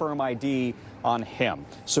have a firm ID on him.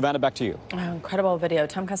 Savannah, back to you. Oh, incredible video.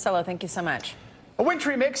 Tom Costello, thank you so much. A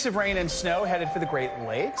wintry mix of rain and snow headed for the Great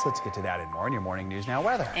Lakes. Let's get to that and more in your Morning News Now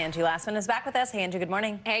weather. Angie Lassman is back with us. Hey, Angie, good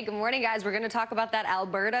morning. Hey, good morning, guys. We're going to talk about that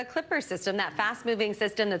Alberta Clipper system, that fast-moving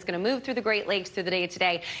system that's going to move through the Great Lakes through the day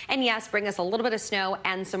today. And yes, bring us a little bit of snow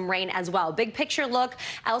and some rain as well. Big picture look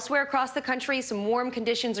elsewhere across the country, some warm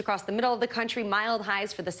conditions across the middle of the country, mild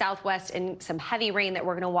highs for the southwest, and some heavy rain that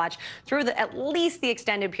we're going to watch through at least the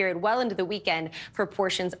extended period well into the weekend for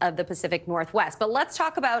portions of the Pacific Northwest. But let's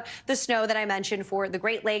talk about the snow that I mentioned for the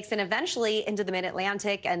Great Lakes and eventually into the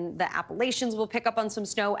mid-Atlantic, and the Appalachians will pick up on some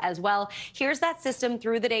snow as well. Here's that system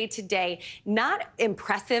through the day today. Not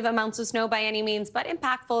impressive amounts of snow by any means, but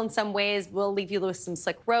impactful in some ways. Will leave you with some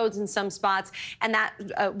slick roads in some spots, and that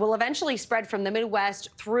will eventually spread from the Midwest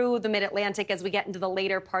through the mid-Atlantic as we get into the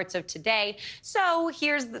later parts of today. So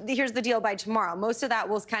here's the deal by tomorrow. Most of that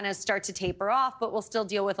will kind of start to taper off, but we'll still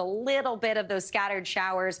deal with a little bit of those scattered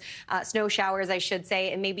showers, snow showers, I should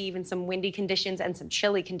say, and maybe even some windy conditions and some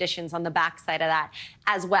chilly conditions on the backside of that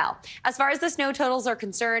as well. As far as the snow totals are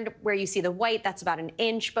concerned, where you see the white, that's about an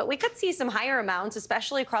inch, but we could see some higher amounts,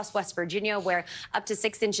 especially across West Virginia, where up to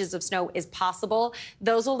 6 inches of snow is possible.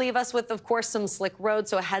 Those will leave us with, of course, some slick roads,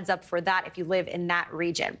 so a heads up for that if you live in that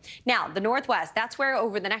region. Now, the Northwest, that's where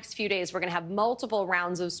over the next few days, we're going to have multiple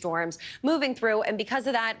rounds of storms moving through, and because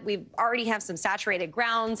of that, we already have some saturated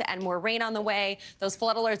grounds and more rain on the way. Those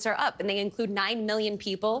flood alerts are up, and they include 9 million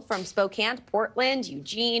people from Spokane, Portland,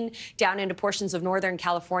 Eugene, down into portions of Northern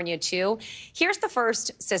California, too. Here's the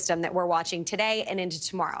first system that we're watching today and into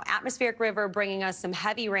tomorrow. Atmospheric river bringing us some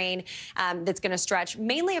heavy rain that's going to stretch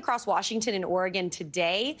mainly across Washington and Oregon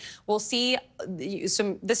today. We'll see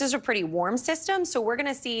this is a pretty warm system, so we're going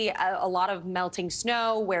to see a lot of melting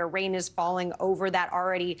snow where rain is falling over that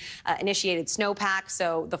already initiated snowpack.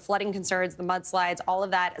 So the flooding concerns, the mudslides, all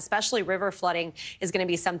of that, especially river flooding, is going to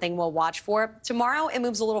be something we'll watch for. Tomorrow, it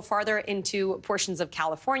moves a little farther into portions of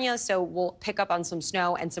California, so we'll pick up on some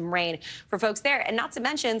snow and some rain for folks there. And not to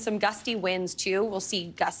mention some gusty winds, too. We'll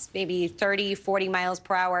see gusts maybe 30, 40 miles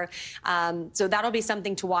per hour. So that'll be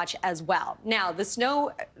something to watch as well. Now, the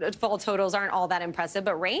snowfall totals aren't all that impressive,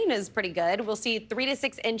 but rain is pretty good. We'll see 3 to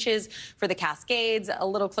 6 inches for the Cascades, a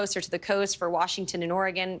little closer to the coast for Washington and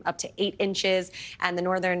Oregon, up to 8 inches, and the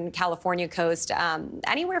Northern California coast,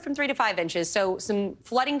 anywhere from 3 to 5 inches. So some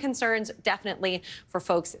flooding concerns definitely for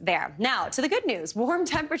folks there. Now, to the good news, warm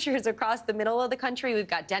temperatures across the middle of the country. We've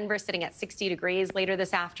got Denver sitting at 60 degrees later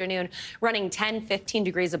this afternoon, running 10, 15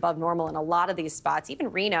 degrees above normal in a lot of these spots.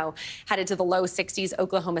 Even Reno headed to the low 60s,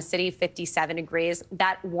 Oklahoma City 57 degrees.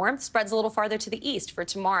 That warmth spreads a little farther to the east for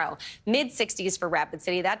tomorrow. Mid 60s for Rapid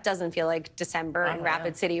City. That doesn't feel like December in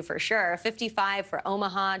Rapid City for sure. 55 for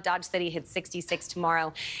Omaha. Dodge City hits 66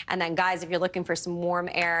 tomorrow. And then, guys, if you're looking for some warm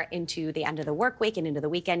air into the end of the work week and into the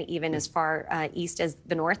weekend, even as far east as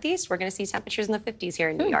the Northeast, we're going to see temperatures in the 50s here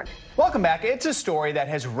in New York. Welcome back. It's a story that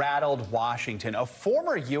has rattled Washington. A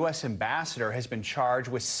former U.S. ambassador has been charged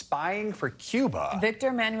with spying for Cuba.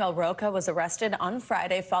 Victor Manuel Roca was arrested on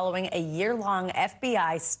Friday following a year-long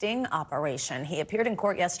FBI sting operation. He appeared in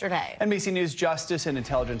court yesterday. NBC News Justice and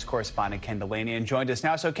Intelligence correspondent Ken Delanian joined us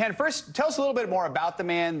now. So, Ken, first, tell us a little bit more about the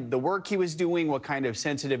man, the work he was doing, what kind of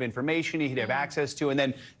sensitive information he'd have access to, and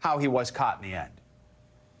then how he was caught in the end.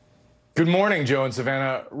 Good morning, Joe and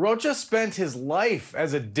Savannah. Rocha spent his life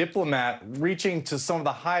as a diplomat, reaching to some of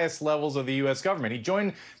the highest levels of the U.S. government. He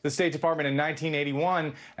joined the State Department in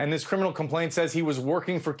 1981, and this criminal complaint says he was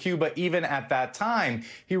working for Cuba even at that time.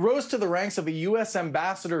 He rose to the ranks of a U.S.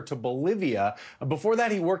 ambassador to Bolivia. Before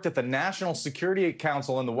that, he worked at the National Security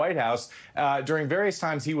Council in the White House. During various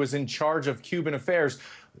times, he was in charge of Cuban affairs.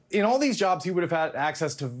 In all these jobs, he would have had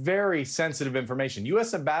access to very sensitive information.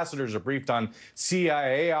 U.S. ambassadors are briefed on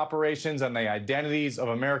CIA operations and the identities of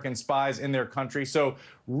American spies in their country. So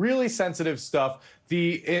really sensitive stuff.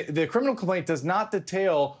 The criminal complaint does not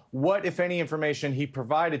detail what, if any, information he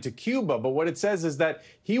provided to Cuba. But what it says is that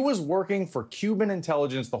he was working for Cuban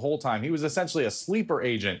intelligence the whole time. He was essentially a sleeper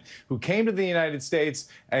agent who came to the United States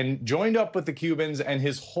and joined up with the Cubans. And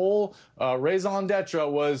his whole raison d'etre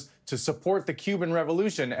was to support the Cuban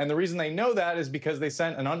Revolution. And the reason they know that is because they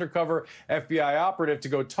sent an undercover FBI operative to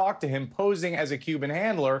go talk to him, posing as a Cuban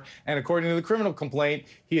handler. And according to the criminal complaint,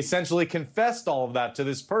 he essentially confessed all of that to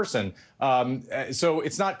this person. So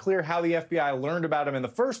it's not clear how the FBI learned about him in the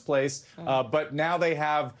first place, but now they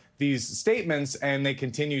have these statements and they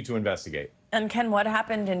continue to investigate. And Ken, what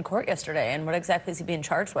happened in court yesterday, and what exactly is he being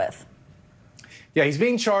charged with? Yeah, he's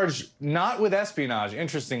being charged not with espionage,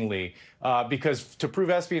 interestingly, because to prove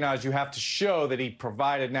espionage, you have to show that he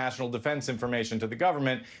provided national defense information to the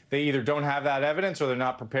government. They either don't have that evidence or they're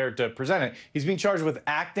not prepared to present it. He's being charged with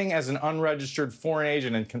acting as an unregistered foreign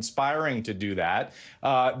agent and conspiring to do that.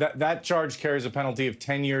 That charge carries a penalty of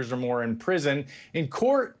 10 years or more in prison. In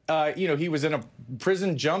court, he was in a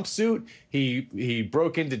prison jumpsuit. He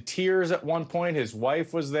broke into tears at one point. His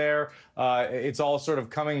wife was there. It's all sort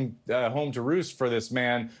of coming home to roost for this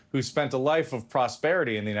man who spent a life of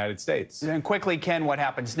prosperity in the United States. And quickly, Ken, what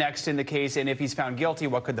happens next in the case? And if he's found guilty,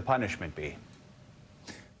 what could the punishment be?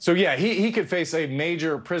 So, yeah, he could face a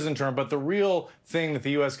major prison term, but the real thing that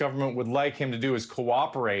the U.S. government would like him to do is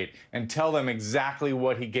cooperate and tell them exactly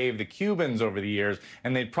what he gave the Cubans over the years,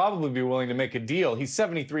 and they'd probably be willing to make a deal. He's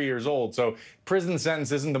 73 years old, so prison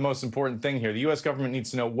sentence isn't the most important thing here. The U.S. government needs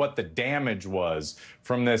to know what the damage was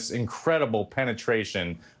from this incredible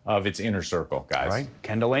penetration of its inner circle, guys. All right.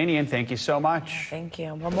 Ken Delanian, thank you so much. Thank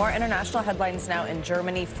you. Well, more international headlines now in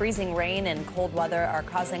Germany. Freezing rain and cold weather are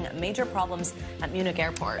causing major problems at Munich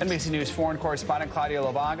Airport. NBC News foreign correspondent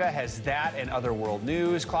Claudio Lavaga has that and other world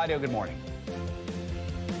news. Claudio, good morning.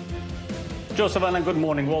 Joe, Savannah, good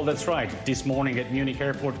morning. Well, that's right. This morning at Munich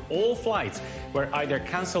Airport, all flights were either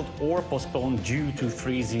cancelled or postponed due to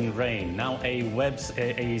freezing rain. Now,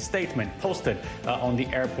 a statement posted on the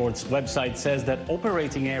airport's website says that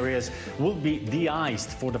operating areas will be de-iced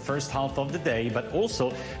for the first half of the day, but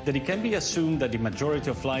also that it can be assumed that the majority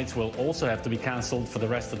of flights will also have to be cancelled for the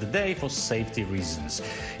rest of the day for safety reasons.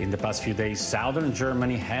 In the past few days, southern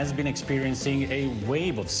Germany has been experiencing a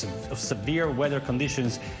wave of severe weather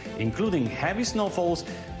conditions, including heavy snowfalls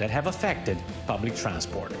that have affected public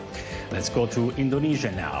transport. Let's go to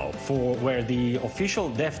Indonesia now, where the official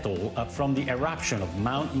death toll from the eruption of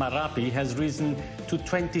Mount Merapi has risen to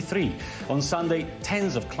 23. On Sunday,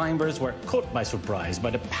 tens of climbers were caught by surprise by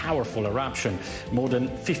the powerful eruption. More than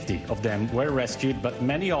 50 of them were rescued, but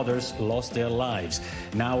many others lost their lives.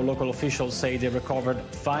 Now, local officials say they recovered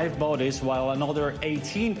 5 bodies, while another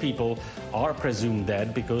 18 people are presumed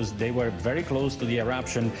dead because they were very close to the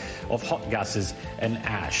eruption of hot gases and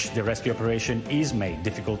ash. The rescue operation is made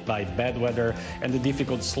difficult by bad weather and the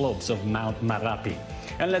difficult slopes of Mount Merapi.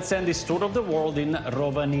 And let's end this tour of the world in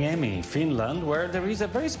Rovaniemi, Finland, where there is a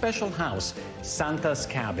very special house, Santa's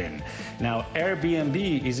Cabin. Now,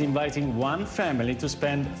 Airbnb is inviting one family to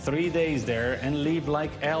spend 3 days there and live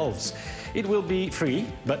like elves. It will be free,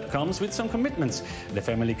 but comes with some commitments. The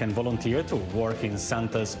family can volunteer to work in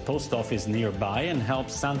Santa's post office nearby and help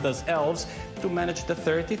Santa's elves to manage the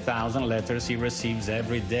 30,000 letters he receives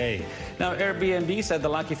every day. Now, Airbnb said the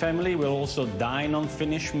lucky family will also dine on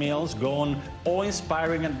Finnish meals, go on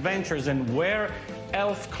awe-inspiring adventures, and wear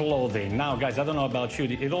elf clothing. Now, guys, I don't know about you,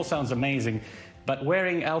 it all sounds amazing, but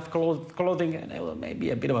wearing elf clothing may be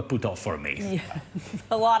a bit of a put-off for me. Yeah,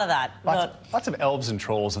 a lot of that. Lots of elves and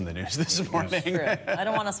trolls in the news this morning. True. I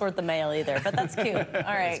don't want to sort the mail either, but that's cute. All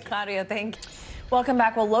right, Claudia, thank you. Welcome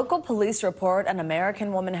back. Well, local police report an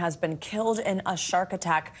American woman has been killed in a shark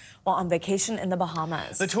attack while on vacation in the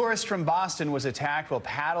Bahamas. The tourist from Boston was attacked while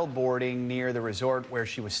paddle boarding near the resort where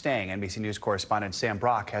she was staying. NBC News correspondent Sam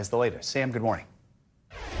Brock has the latest. Sam, good morning.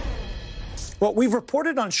 Well, we've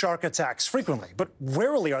reported on shark attacks frequently, but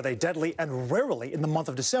rarely are they deadly and rarely in the month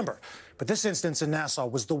of December. But this instance in Nassau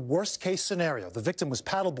was the worst case scenario. The victim was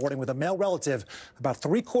paddleboarding with a male relative about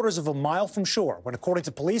 3/4 of a mile from shore when, according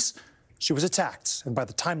to police, she was attacked. And by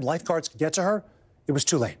the time lifeguards could get to her, it was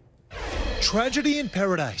too late. Tragedy in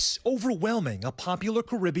paradise, overwhelming a popular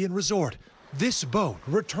Caribbean resort. This boat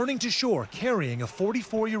returning to shore carrying a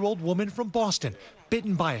 44-year-old woman from Boston,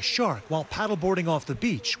 bitten by a shark while paddleboarding off the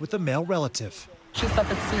beach with a male relative. She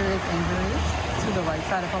suffered serious injuries to the right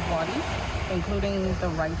side of her body, including the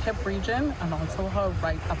right hip region and also her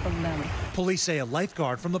right upper limb. Police say a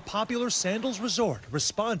lifeguard from the popular Sandals Resort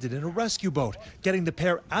responded in a rescue boat, getting the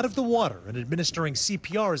pair out of the water and administering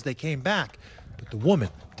CPR as they came back. But the woman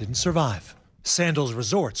didn't survive. Sandals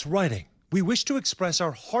Resort's writing, "We wish to express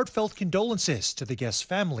our heartfelt condolences to the guest's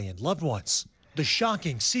family and loved ones." The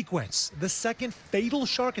shocking sequence, the second fatal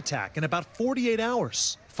shark attack in about 48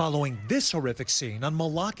 hours, following this horrific scene on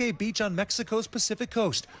Malake Beach on Mexico's Pacific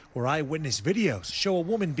coast, where eyewitness videos show a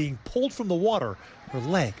woman being pulled from the water, her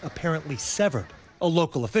leg apparently severed. A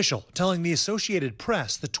local official telling the Associated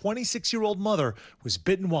Press the 26-year-old mother was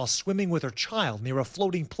bitten while swimming with her child near a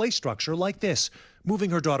floating play structure like this,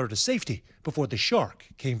 moving her daughter to safety before the shark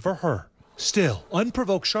came for her. Still,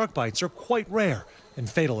 unprovoked shark bites are quite rare, and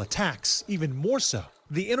fatal attacks even more so.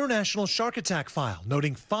 The International Shark Attack File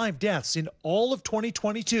noting 5 deaths in all of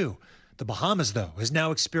 2022. The Bahamas, though, has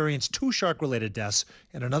now experienced 2 shark-related deaths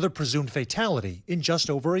and another presumed fatality in just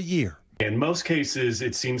over a year. In most cases,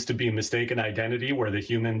 it seems to be mistaken identity where the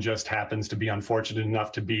human just happens to be unfortunate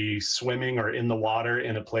enough to be swimming or in the water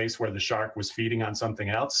in a place where the shark was feeding on something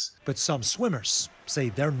else. But some swimmers say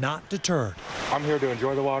they're not deterred. I'm here to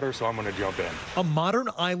enjoy the water, so I'm going to jump in. A modern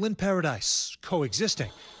island paradise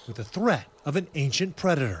coexisting with the threat of an ancient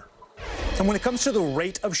predator. And when it comes to the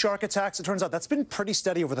rate of shark attacks, it turns out that's been pretty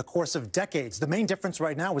steady over the course of decades. The main difference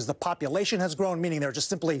right now is the population has grown, meaning there are just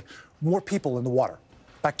simply more people in the water.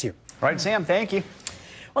 Back to you. Right, Sam, thank you.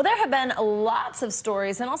 Well, there have been lots of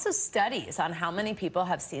stories and also studies on how many people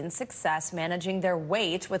have seen success managing their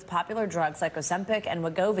weight with popular drugs like Ozempic and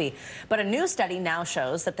Wegovy. But a new study now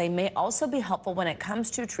shows that they may also be helpful when it comes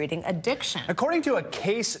to treating addiction. According to a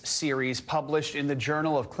case series published in the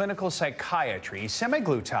Journal of Clinical Psychiatry,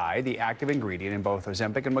 semaglutide, the active ingredient in both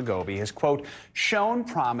Ozempic and Wegovy, has, quote, shown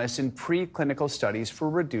promise in preclinical studies for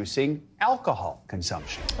reducing alcohol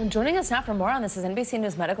consumption. And joining us now for more on this is NBC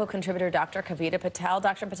News medical contributor Dr. Kavita Patel.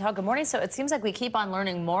 Dr. Patel, good morning. So it seems like we keep on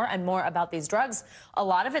learning more and more about these drugs, a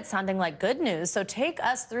lot of it sounding like good news. So take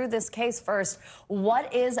us through this case first.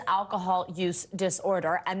 What is alcohol use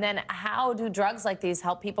disorder? And then how do drugs like these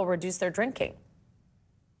help people reduce their drinking?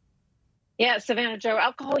 Yeah, Savannah, Joe,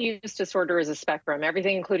 alcohol use disorder is a spectrum,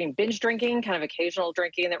 everything including binge drinking, kind of occasional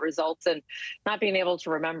drinking that results in not being able to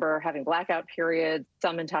remember, having blackout periods,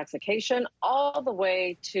 some intoxication, all the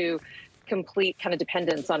way to complete kind of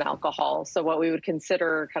dependence on alcohol. So what we would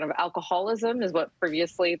consider kind of alcoholism is what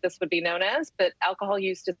previously this would be known as, but alcohol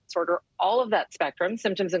use disorder, all of that spectrum.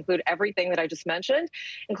 Symptoms include everything that I just mentioned,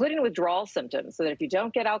 including withdrawal symptoms. So that if you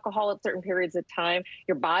don't get alcohol at certain periods of time,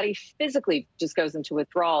 your body physically just goes into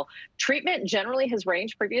withdrawal. Treatment generally has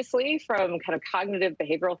ranged previously from kind of cognitive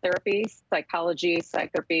behavioral therapy, psychology,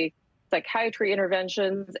 psychotherapy, psychiatry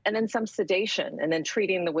interventions, and then some sedation, and then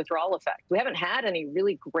treating the withdrawal effect. We haven't had any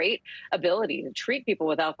really great ability to treat people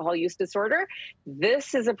with alcohol use disorder.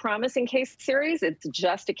 This is a promising case series. It's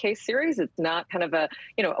just a case series. It's not kind of a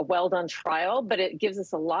well-done trial, but it gives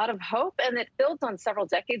us a lot of hope, and it builds on several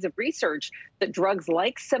decades of research that drugs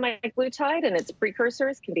like semaglutide and its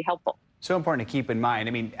precursors can be helpful. So important to keep in mind.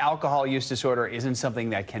 I mean, alcohol use disorder isn't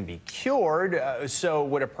something that can be cured. So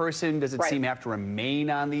would a person, does it seem, have to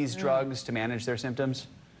remain on these drugs to manage their symptoms?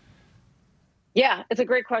 Yeah, it's a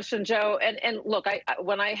great question, Joe. And look,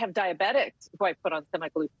 when I have diabetics who I put on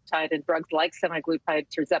semaglutide and drugs like semaglutide,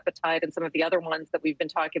 tirzepatide, and some of the other ones that we've been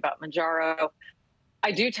talking about, Mounjaro,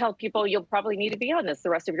 I do tell people you'll probably need to be on this the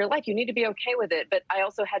rest of your life. You need to be okay with it. But I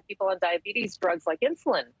also had people on diabetes drugs like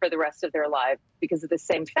insulin for the rest of their lives because of the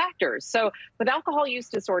same factors. So with alcohol use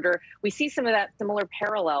disorder, we see some of that similar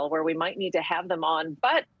parallel where we might need to have them on.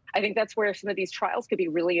 But I think that's where some of these trials could be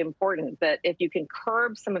really important, that if you can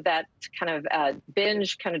curb some of that kind of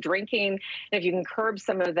binge kind of drinking, and if you can curb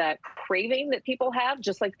some of that craving that people have,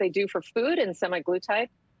 just like they do for food and semaglutide,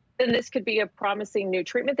 then this could be a promising new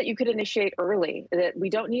treatment that you could initiate early, that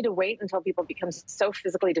we don't need to wait until people become so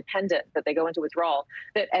physically dependent that they go into withdrawal,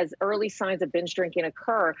 that as early signs of binge drinking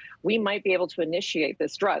occur, we might be able to initiate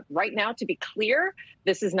this drug. Right now, to be clear,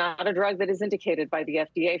 this is not a drug that is indicated by the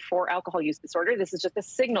FDA for alcohol use disorder. This is just a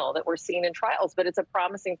signal that we're seeing in trials, but it's a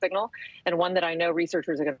promising signal and one that I know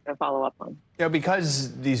researchers are going to follow up on. You know,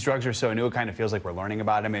 because these drugs are so new, it kind of feels like we're learning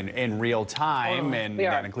about them in real time, and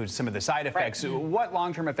that includes some of the side effects. Right. What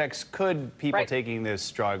long-term effects could people taking this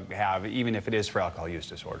drug have, even if it is for alcohol use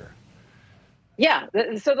disorder? Yeah,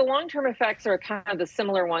 so the long-term effects are kind of the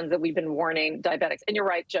similar ones that we've been warning diabetics. And you're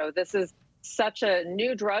right, Joe, this is such a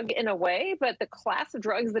new drug in a way, but the class of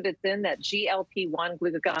drugs that it's in, that GLP-1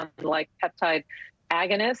 glucagon-like peptide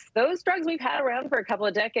agonists, those drugs we've had around for a couple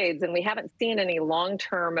of decades, and we haven't seen any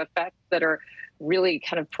long-term effects that are really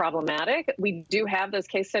kind of problematic. We do have those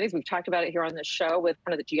case studies. We've talked about it here on the show with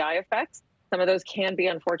kind of the GI effects. Some of those can be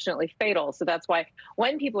unfortunately fatal. So that's why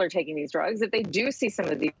when people are taking these drugs, if they do see some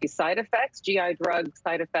of these side effects, GI drug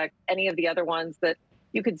side effects, any of the other ones that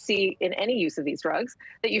you could see in any use of these drugs,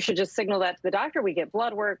 that you should just signal that to the doctor. We get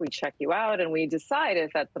blood work, we check you out, and we decide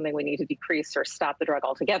if that's something we need to decrease or stop the drug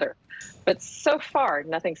altogether. But so far,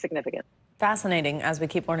 nothing significant. Fascinating as we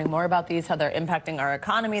keep learning more about these, how they're impacting our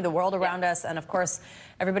economy, the world around us, and of course,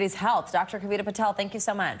 everybody's health. Dr. Kavita Patel, thank you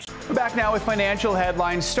so much. We're back now with financial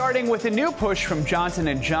headlines, starting with a new push from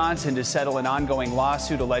Johnson & Johnson to settle an ongoing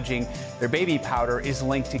lawsuit alleging their baby powder is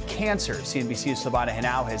linked to cancer. CNBC's Silvana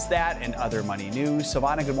Henao has that and other money news.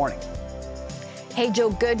 Silvana, good morning. Hey, Joe,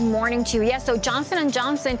 good morning to you. Yeah, so Johnson &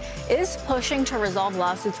 Johnson is pushing to resolve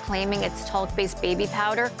lawsuits claiming its talc-based baby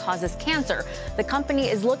powder causes cancer. The company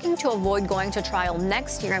is looking to avoid going to trial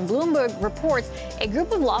next year, and Bloomberg reports a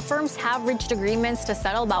group of law firms have reached agreements to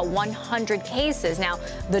settle about 100 cases. Now,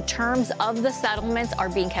 the terms of the settlements are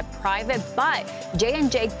being kept private, but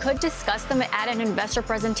J&J could discuss them at an investor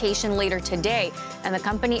presentation later today, and the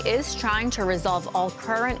company is trying to resolve all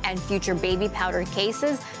current and future baby powder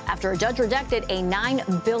cases after a judge rejected a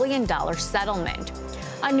 $9 billion settlement.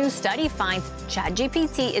 A new study finds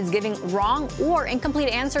ChatGPT is giving wrong or incomplete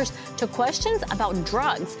answers to questions about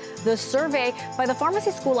drugs. The survey by the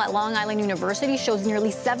pharmacy school at Long Island University shows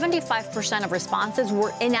nearly 75% of responses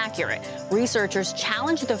were inaccurate. Researchers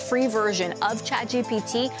challenged the free version of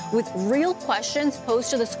ChatGPT with real questions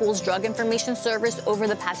posed to the school's drug information service over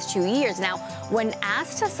the past 2 years. Now, when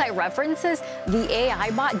asked to cite references, the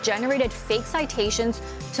AI bot generated fake citations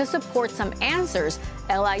to support some answers.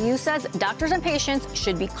 LIU says doctors and patients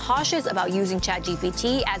should be cautious about using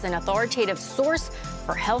ChatGPT as an authoritative source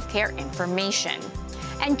for healthcare information.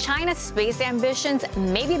 And China's space ambitions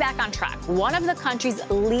may be back on track. One of the country's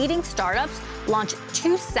leading startups launched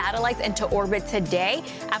 2 satellites into orbit today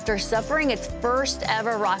after suffering its first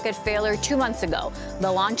ever rocket failure 2 months ago.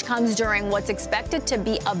 The launch comes during what's expected to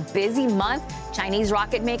be a busy month. Chinese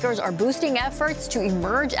rocket makers are boosting efforts to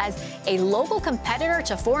emerge as a local competitor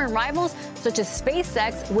to foreign rivals such as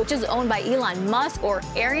SpaceX, which is owned by Elon Musk, or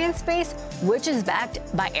Arianespace, which is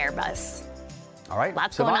backed by Airbus. All right.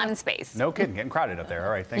 Lots Silvana, going on in space. No kidding. Getting crowded up there.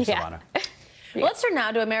 All right. Thanks, Silvana. Well, let's turn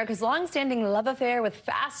now to America's longstanding love affair with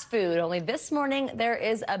fast food. Only this morning, there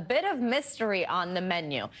is a bit of mystery on the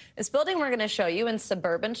menu. This building we're going to show you in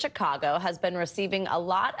suburban Chicago has been receiving a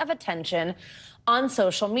lot of attention on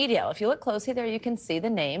social media. If you look closely there, you can see the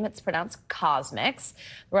name. It's pronounced Cosmix.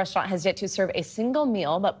 The restaurant has yet to serve a single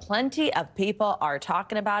meal, but plenty of people are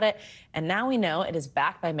talking about it. And now we know it is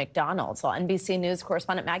backed by McDonald's. Well, NBC News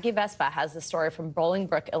correspondent Maggie Vespa has the story from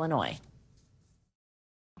Bolingbrook, Illinois.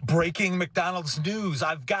 Breaking McDonald's news.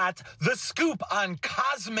 I've got the scoop on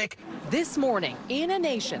Cosmic. This morning, in a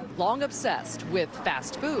nation long obsessed with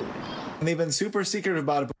fast food. And they've been super secretive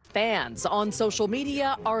about it. Fans on social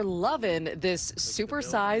media are loving this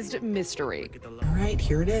supersized mystery. All right,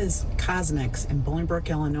 here it is, Cosmix in Bolingbrook,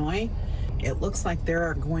 Illinois. It looks like there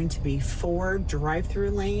are going to be 4 drive-through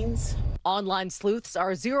lanes. Online sleuths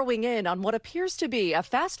are zeroing in on what appears to be a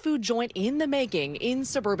fast food joint in the making in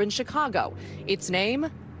suburban Chicago. Its name,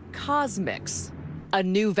 Cosmix. A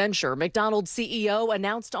new venture McDonald's CEO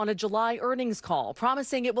announced on a July earnings call,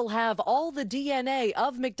 promising it will have all the DNA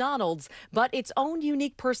of McDonald's, but its own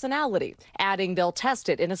unique personality, adding they'll test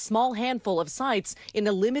it in a small handful of sites in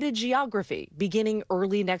a limited geography beginning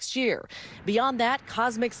early next year. Beyond that,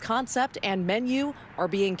 Cosmic's concept and menu are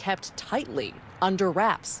being kept tightly under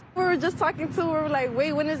wraps. We were just talking to her, like,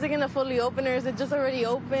 wait, when is it going to fully open, or is it just already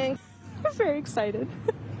open? We're very excited.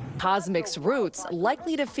 Cosmic's roots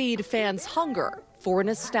likely to feed fans' hunger for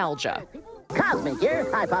nostalgia. Cosmic here.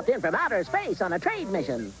 I popped in from outer space on a trade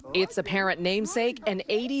mission. Its apparent namesake, an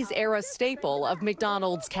 80s-era staple of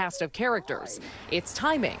McDonald's cast of characters. Its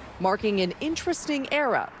timing marking an interesting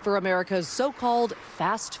era for America's so-called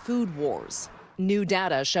fast food wars. New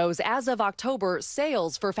data shows as of October,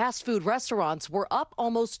 sales for fast food restaurants were up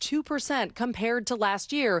almost 2% compared to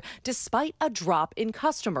last year, despite a drop in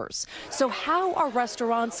customers. So how are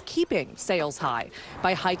restaurants keeping sales high?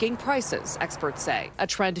 By hiking prices, experts say, a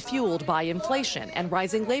trend fueled by inflation and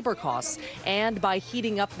rising labor costs, and by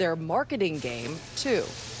heating up their marketing game, too.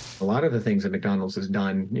 A lot of the things that McDonald's has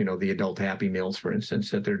done, you know, the adult Happy Meals, for instance,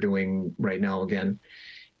 that they're doing right now again,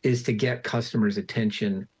 is to get customers'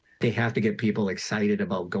 attention They have to get people excited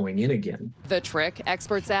about going in again. The trick,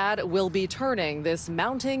 experts add, will be turning this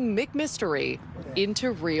mounting McMystery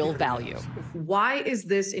into real value. Why is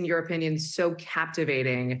this, in your opinion, so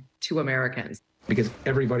captivating to Americans? Because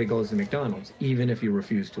everybody goes to McDonald's, even if you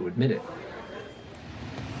refuse to admit it.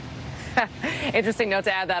 Interesting note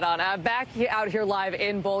to add that on. Back out here live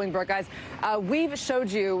in Bolingbrook, guys, we've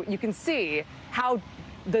showed you can see how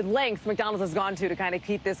the length McDonald's has gone to kind of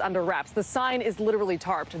keep this under wraps. The sign is literally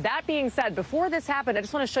tarped. That being said, before this happened, I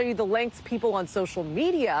just want to show you the lengths people on social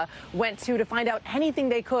media went to find out anything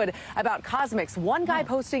they could about Cosmix. One guy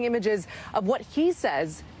posting images of what he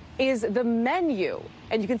says is the menu.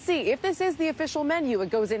 And you can see if this is the official menu,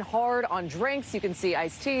 it goes in hard on drinks. You can see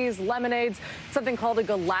iced teas, lemonades, something called a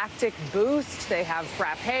galactic boost. They have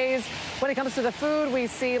frappes. When it comes to the food, we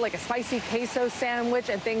see like a spicy queso sandwich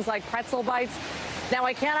and things like pretzel bites. Now,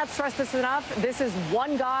 I cannot stress this enough. This is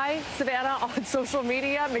one guy, Savannah, on social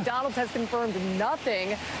media. McDonald's has confirmed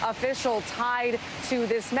nothing official tied to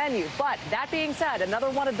this menu. But that being said, another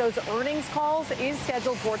one of those earnings calls is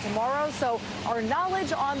scheduled for tomorrow. So our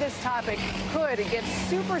knowledge on this topic could get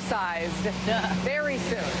supersized very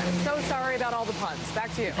soon. I'm so sorry about all the puns.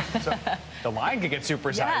 Back to you. So the line could get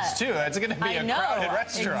supersized, too. That's going to be a crowded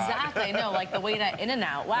restaurant. Exactly. No, like the wait at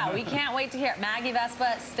In-N-Out. Wow, we can't wait to hear it. Maggie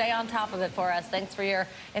Vespa, stay on top of it for us. Thanks for your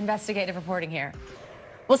investigative reporting here.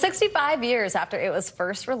 Well, 65 years after it was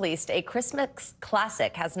first released, a Christmas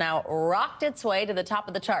classic has now rocked its way to the top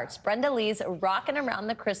of the charts. Brenda Lee's Rockin' Around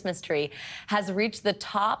the Christmas Tree has reached the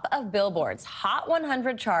top of Billboard's Hot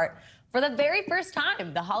 100 chart for the very first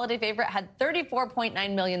time. The holiday favorite had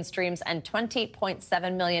 34.9 million streams and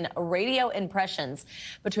 20.7 million radio impressions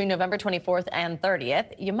between November 24th and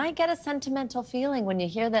 30th. You might get a sentimental feeling when you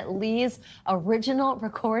hear that Lee's original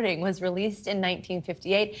recording was released in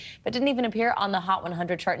 1958, but didn't even appear on the Hot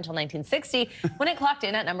 100 chart until 1960 when it clocked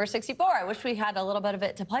in at number 64. I wish we had a little bit of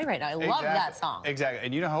it to play right now. I love that song. Exactly.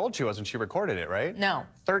 And you know how old she was when she recorded it, right? No.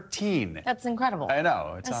 13. That's incredible. I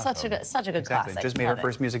know. It's That's awesome. such a good classic. Just made her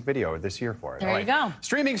first music video this year for it. There you go.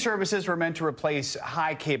 Streaming services were meant to replace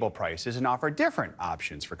high cable prices and offer different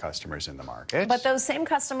options for customers in the market. But those same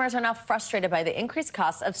customers are now frustrated by the increased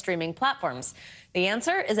costs of streaming platforms. The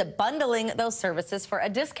answer is bundling those services for a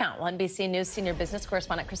discount. Well, NBC News senior business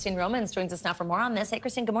correspondent Christine Romans joins us now for more on this. Hey,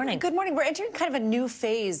 Christine, good morning. Good morning. We're entering kind of a new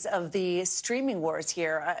phase of the streaming wars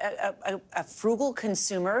here. A frugal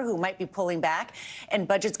consumer who might be pulling back and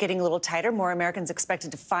budgets getting a little tighter. More Americans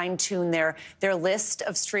expected to fine-tune their list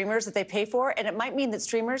of streamers that they pay for, and it might mean that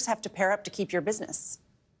streamers have to pair up to keep your business.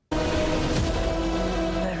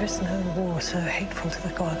 There is no war so hateful to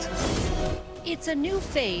the gods. It's a new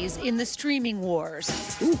phase in the streaming wars.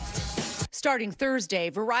 Starting Thursday,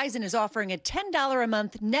 Verizon is offering a $10 a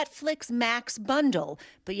month Netflix Max bundle,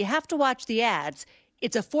 but you have to watch the ads.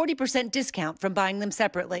 It's a 40% discount from buying them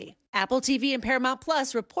separately. Apple TV and Paramount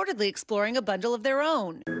Plus reportedly exploring a bundle of their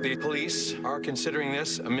own. The police are considering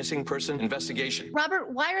this a missing person investigation.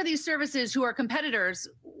 Robert, why are these services who are competitors,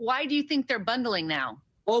 why do you think they're bundling now?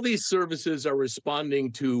 All these services are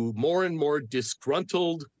responding to more and more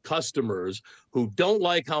disgruntled customers who don't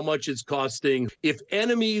like how much it's costing. If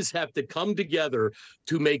enemies have to come together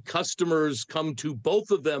to make customers come to both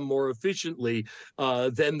of them more efficiently,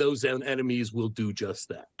 then those enemies will do just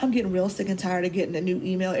that. I'm getting real sick and tired of getting a new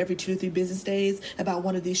email every 2 to 3 business days about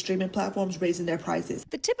one of these streaming platforms raising their prices.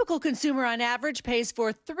 The typical consumer on average pays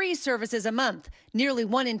for 3 services a month. Nearly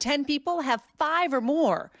 1 in 10 people have 5 or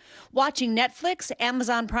more. Watching Netflix,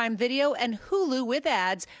 Amazon Prime Video, and Hulu with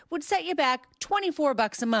ads would set you back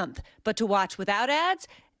 $24 a month. But to watch without ads,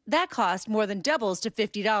 that cost more than doubles to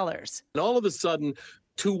 $50. And all of a sudden,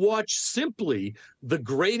 to watch simply the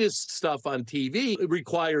greatest stuff on TV, it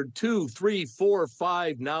required 2, 3, 4,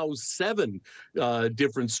 5, now 7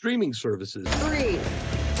 different streaming services. 3,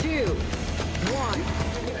 2, 1.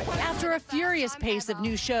 After a furious pace of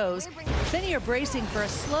new shows, many are bracing for a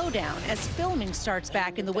slowdown as filming starts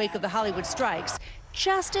back in the wake of the Hollywood strikes,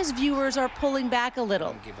 just as viewers are pulling back a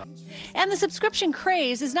little. And the subscription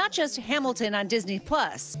craze is not just Hamilton on Disney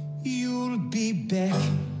Plus. You'll be back,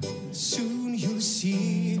 soon you'll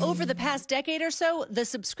see. Over the past decade or so, the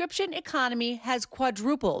subscription economy has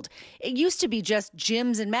quadrupled. It used to be just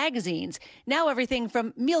gyms and magazines. Now everything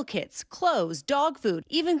from meal kits, clothes, dog food,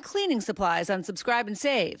 even cleaning supplies on Subscribe and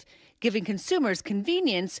Save, giving consumers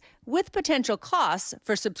convenience with potential costs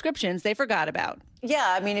for subscriptions they forgot about.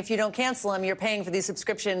 Yeah, I mean, if you don't cancel them, you're paying for these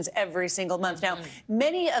subscriptions every single month. Now,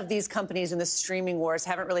 many of these companies in the streaming wars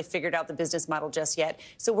haven't really figured out the business model just yet.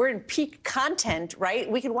 So we're in peak content, right?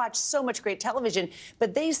 We can watch so much great television,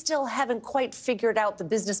 but they still haven't quite figured out the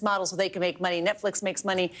business model so they can make money. Netflix makes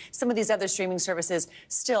money. Some of these other streaming services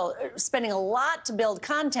still spending a lot to build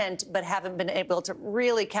content, but haven't been able to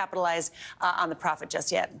really capitalize on the profit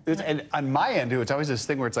just yet. And on my end, too, it's always this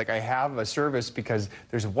thing where it's like I have a service because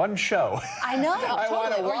there's one show. I know. I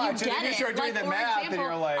want to Or you watch, and get then you it. start doing Like, the for math, example,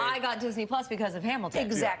 and you're like, I got Disney Plus because of Hamilton.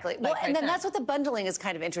 Exactly. Yeah. Well, Like, and then right that's what the bundling is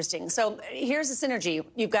kind of interesting. So here's the synergy.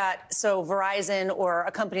 You've got, Verizon or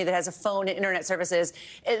a company that has a phone and internet services,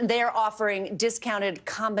 they're offering discounted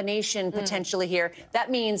combination potentially here.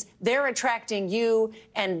 That means they're attracting you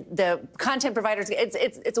and the content providers.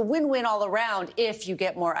 It's a win-win all around if you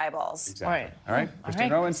get more eyeballs. Exactly. All right. Kristen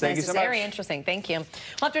Rowans, thank you so much. Very interesting. Thank you.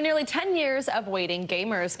 Well, after nearly 10 years of waiting,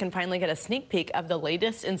 gamers can finally get a sneak peek of the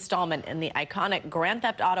latest installment in the iconic Grand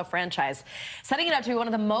Theft Auto franchise, setting it up to be one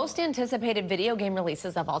of the most anticipated video game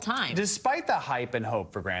releases of all time. Despite the hype and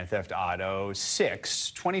hope for Grand Theft Auto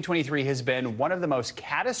 6, 2023 has been one of the most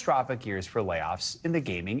catastrophic years for layoffs in the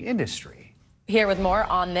gaming industry. Here with more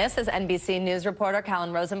on this is NBC News reporter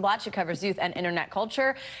Callan Rosenblatt. She covers youth and internet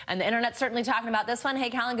culture, and the internet's certainly talking about this one. Hey,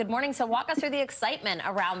 Callan, good morning. So walk us through the excitement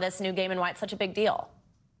around this new game and why it's such a big deal.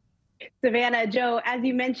 Savannah, Joe, as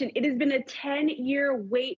you mentioned, it has been a 10-year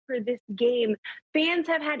wait for this game. Fans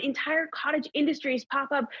have had entire cottage industries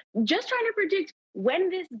pop up just trying to predict when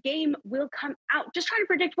this game will come out, just trying to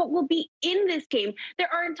predict what will be in this game.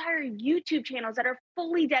 There are entire YouTube channels that are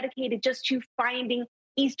fully dedicated just to finding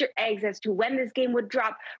Easter eggs as to when this game would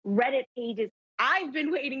drop, Reddit pages. I've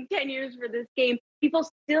been waiting 10 years for this game. People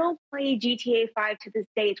still play GTA 5 to this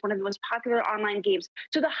day. It's one of the most popular online games.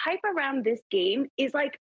 So the hype around this game is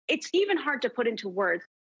like, it's even hard to put into words,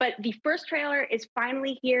 but the first trailer is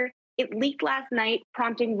finally here. It leaked last night,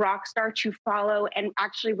 prompting Rockstar to follow and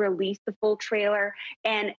actually release the full trailer.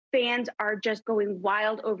 And fans are just going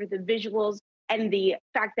wild over the visuals and the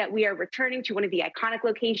fact that we are returning to one of the iconic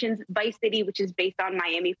locations, Vice City, which is based on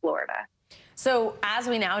Miami, Florida. So as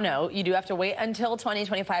we now know, you do have to wait until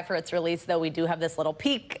 2025 for its release, though we do have this little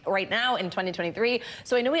peak right now in 2023.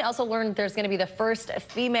 So I know we also learned there's going to be the first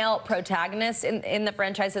female protagonist in the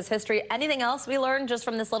franchise's history. Anything else we learned just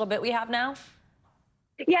from this little bit we have now?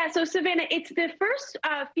 Yeah, so Savannah, it's the first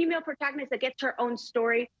female protagonist that gets her own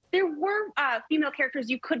story. There were female characters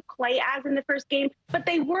you could play as in the first game, but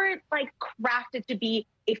they weren't like crafted to be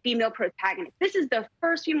a female protagonist. This is the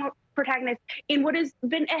first female protagonist in what has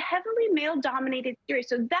been a heavily male-dominated series.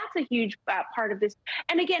 So that's a huge part of this.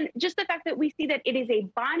 And again, just the fact that we see that it is a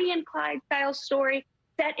Bonnie and Clyde style story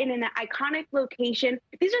set in an iconic location.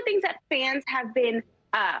 These are things that fans have been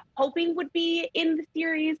hoping would be in the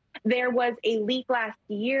series. There was a leak last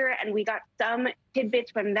year, and we got some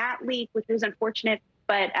tidbits from that leak, which was unfortunate.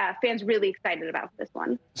 But fans really excited about this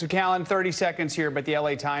one. So, Callan, 30 seconds here, but the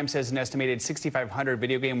LA Times says an estimated 6,500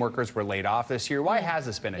 video game workers were laid off this year. Why has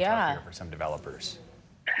this been a tough year for some developers?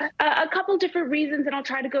 A couple different reasons, and I'll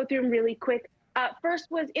try to go through them really quick.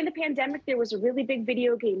 First was in the pandemic, there was a really big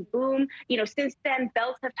video game boom. You know, since then,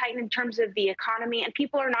 belts have tightened in terms of the economy, and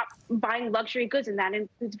people are not buying luxury goods, and that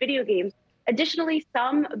includes video games. Additionally,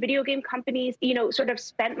 some video game companies, you know, sort of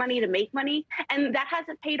spent money to make money, and that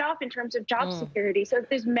hasn't paid off in terms of job security. So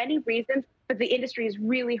there's many reasons, but the industry is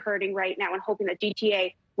really hurting right now and hoping that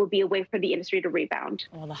GTA will be a way for the industry to rebound.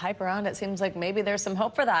 Well, the hype around it seems like maybe there's some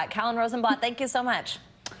hope for that. Callan Rosenblatt, thank you so much.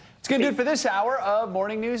 It's going to do it for this hour of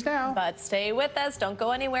Morning News Now. But stay with us. Don't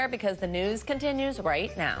go anywhere because the news continues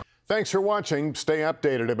right now. Thanks for watching. Stay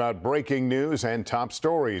updated about breaking news and top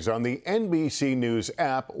stories on the NBC News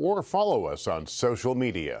app or follow us on social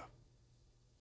media.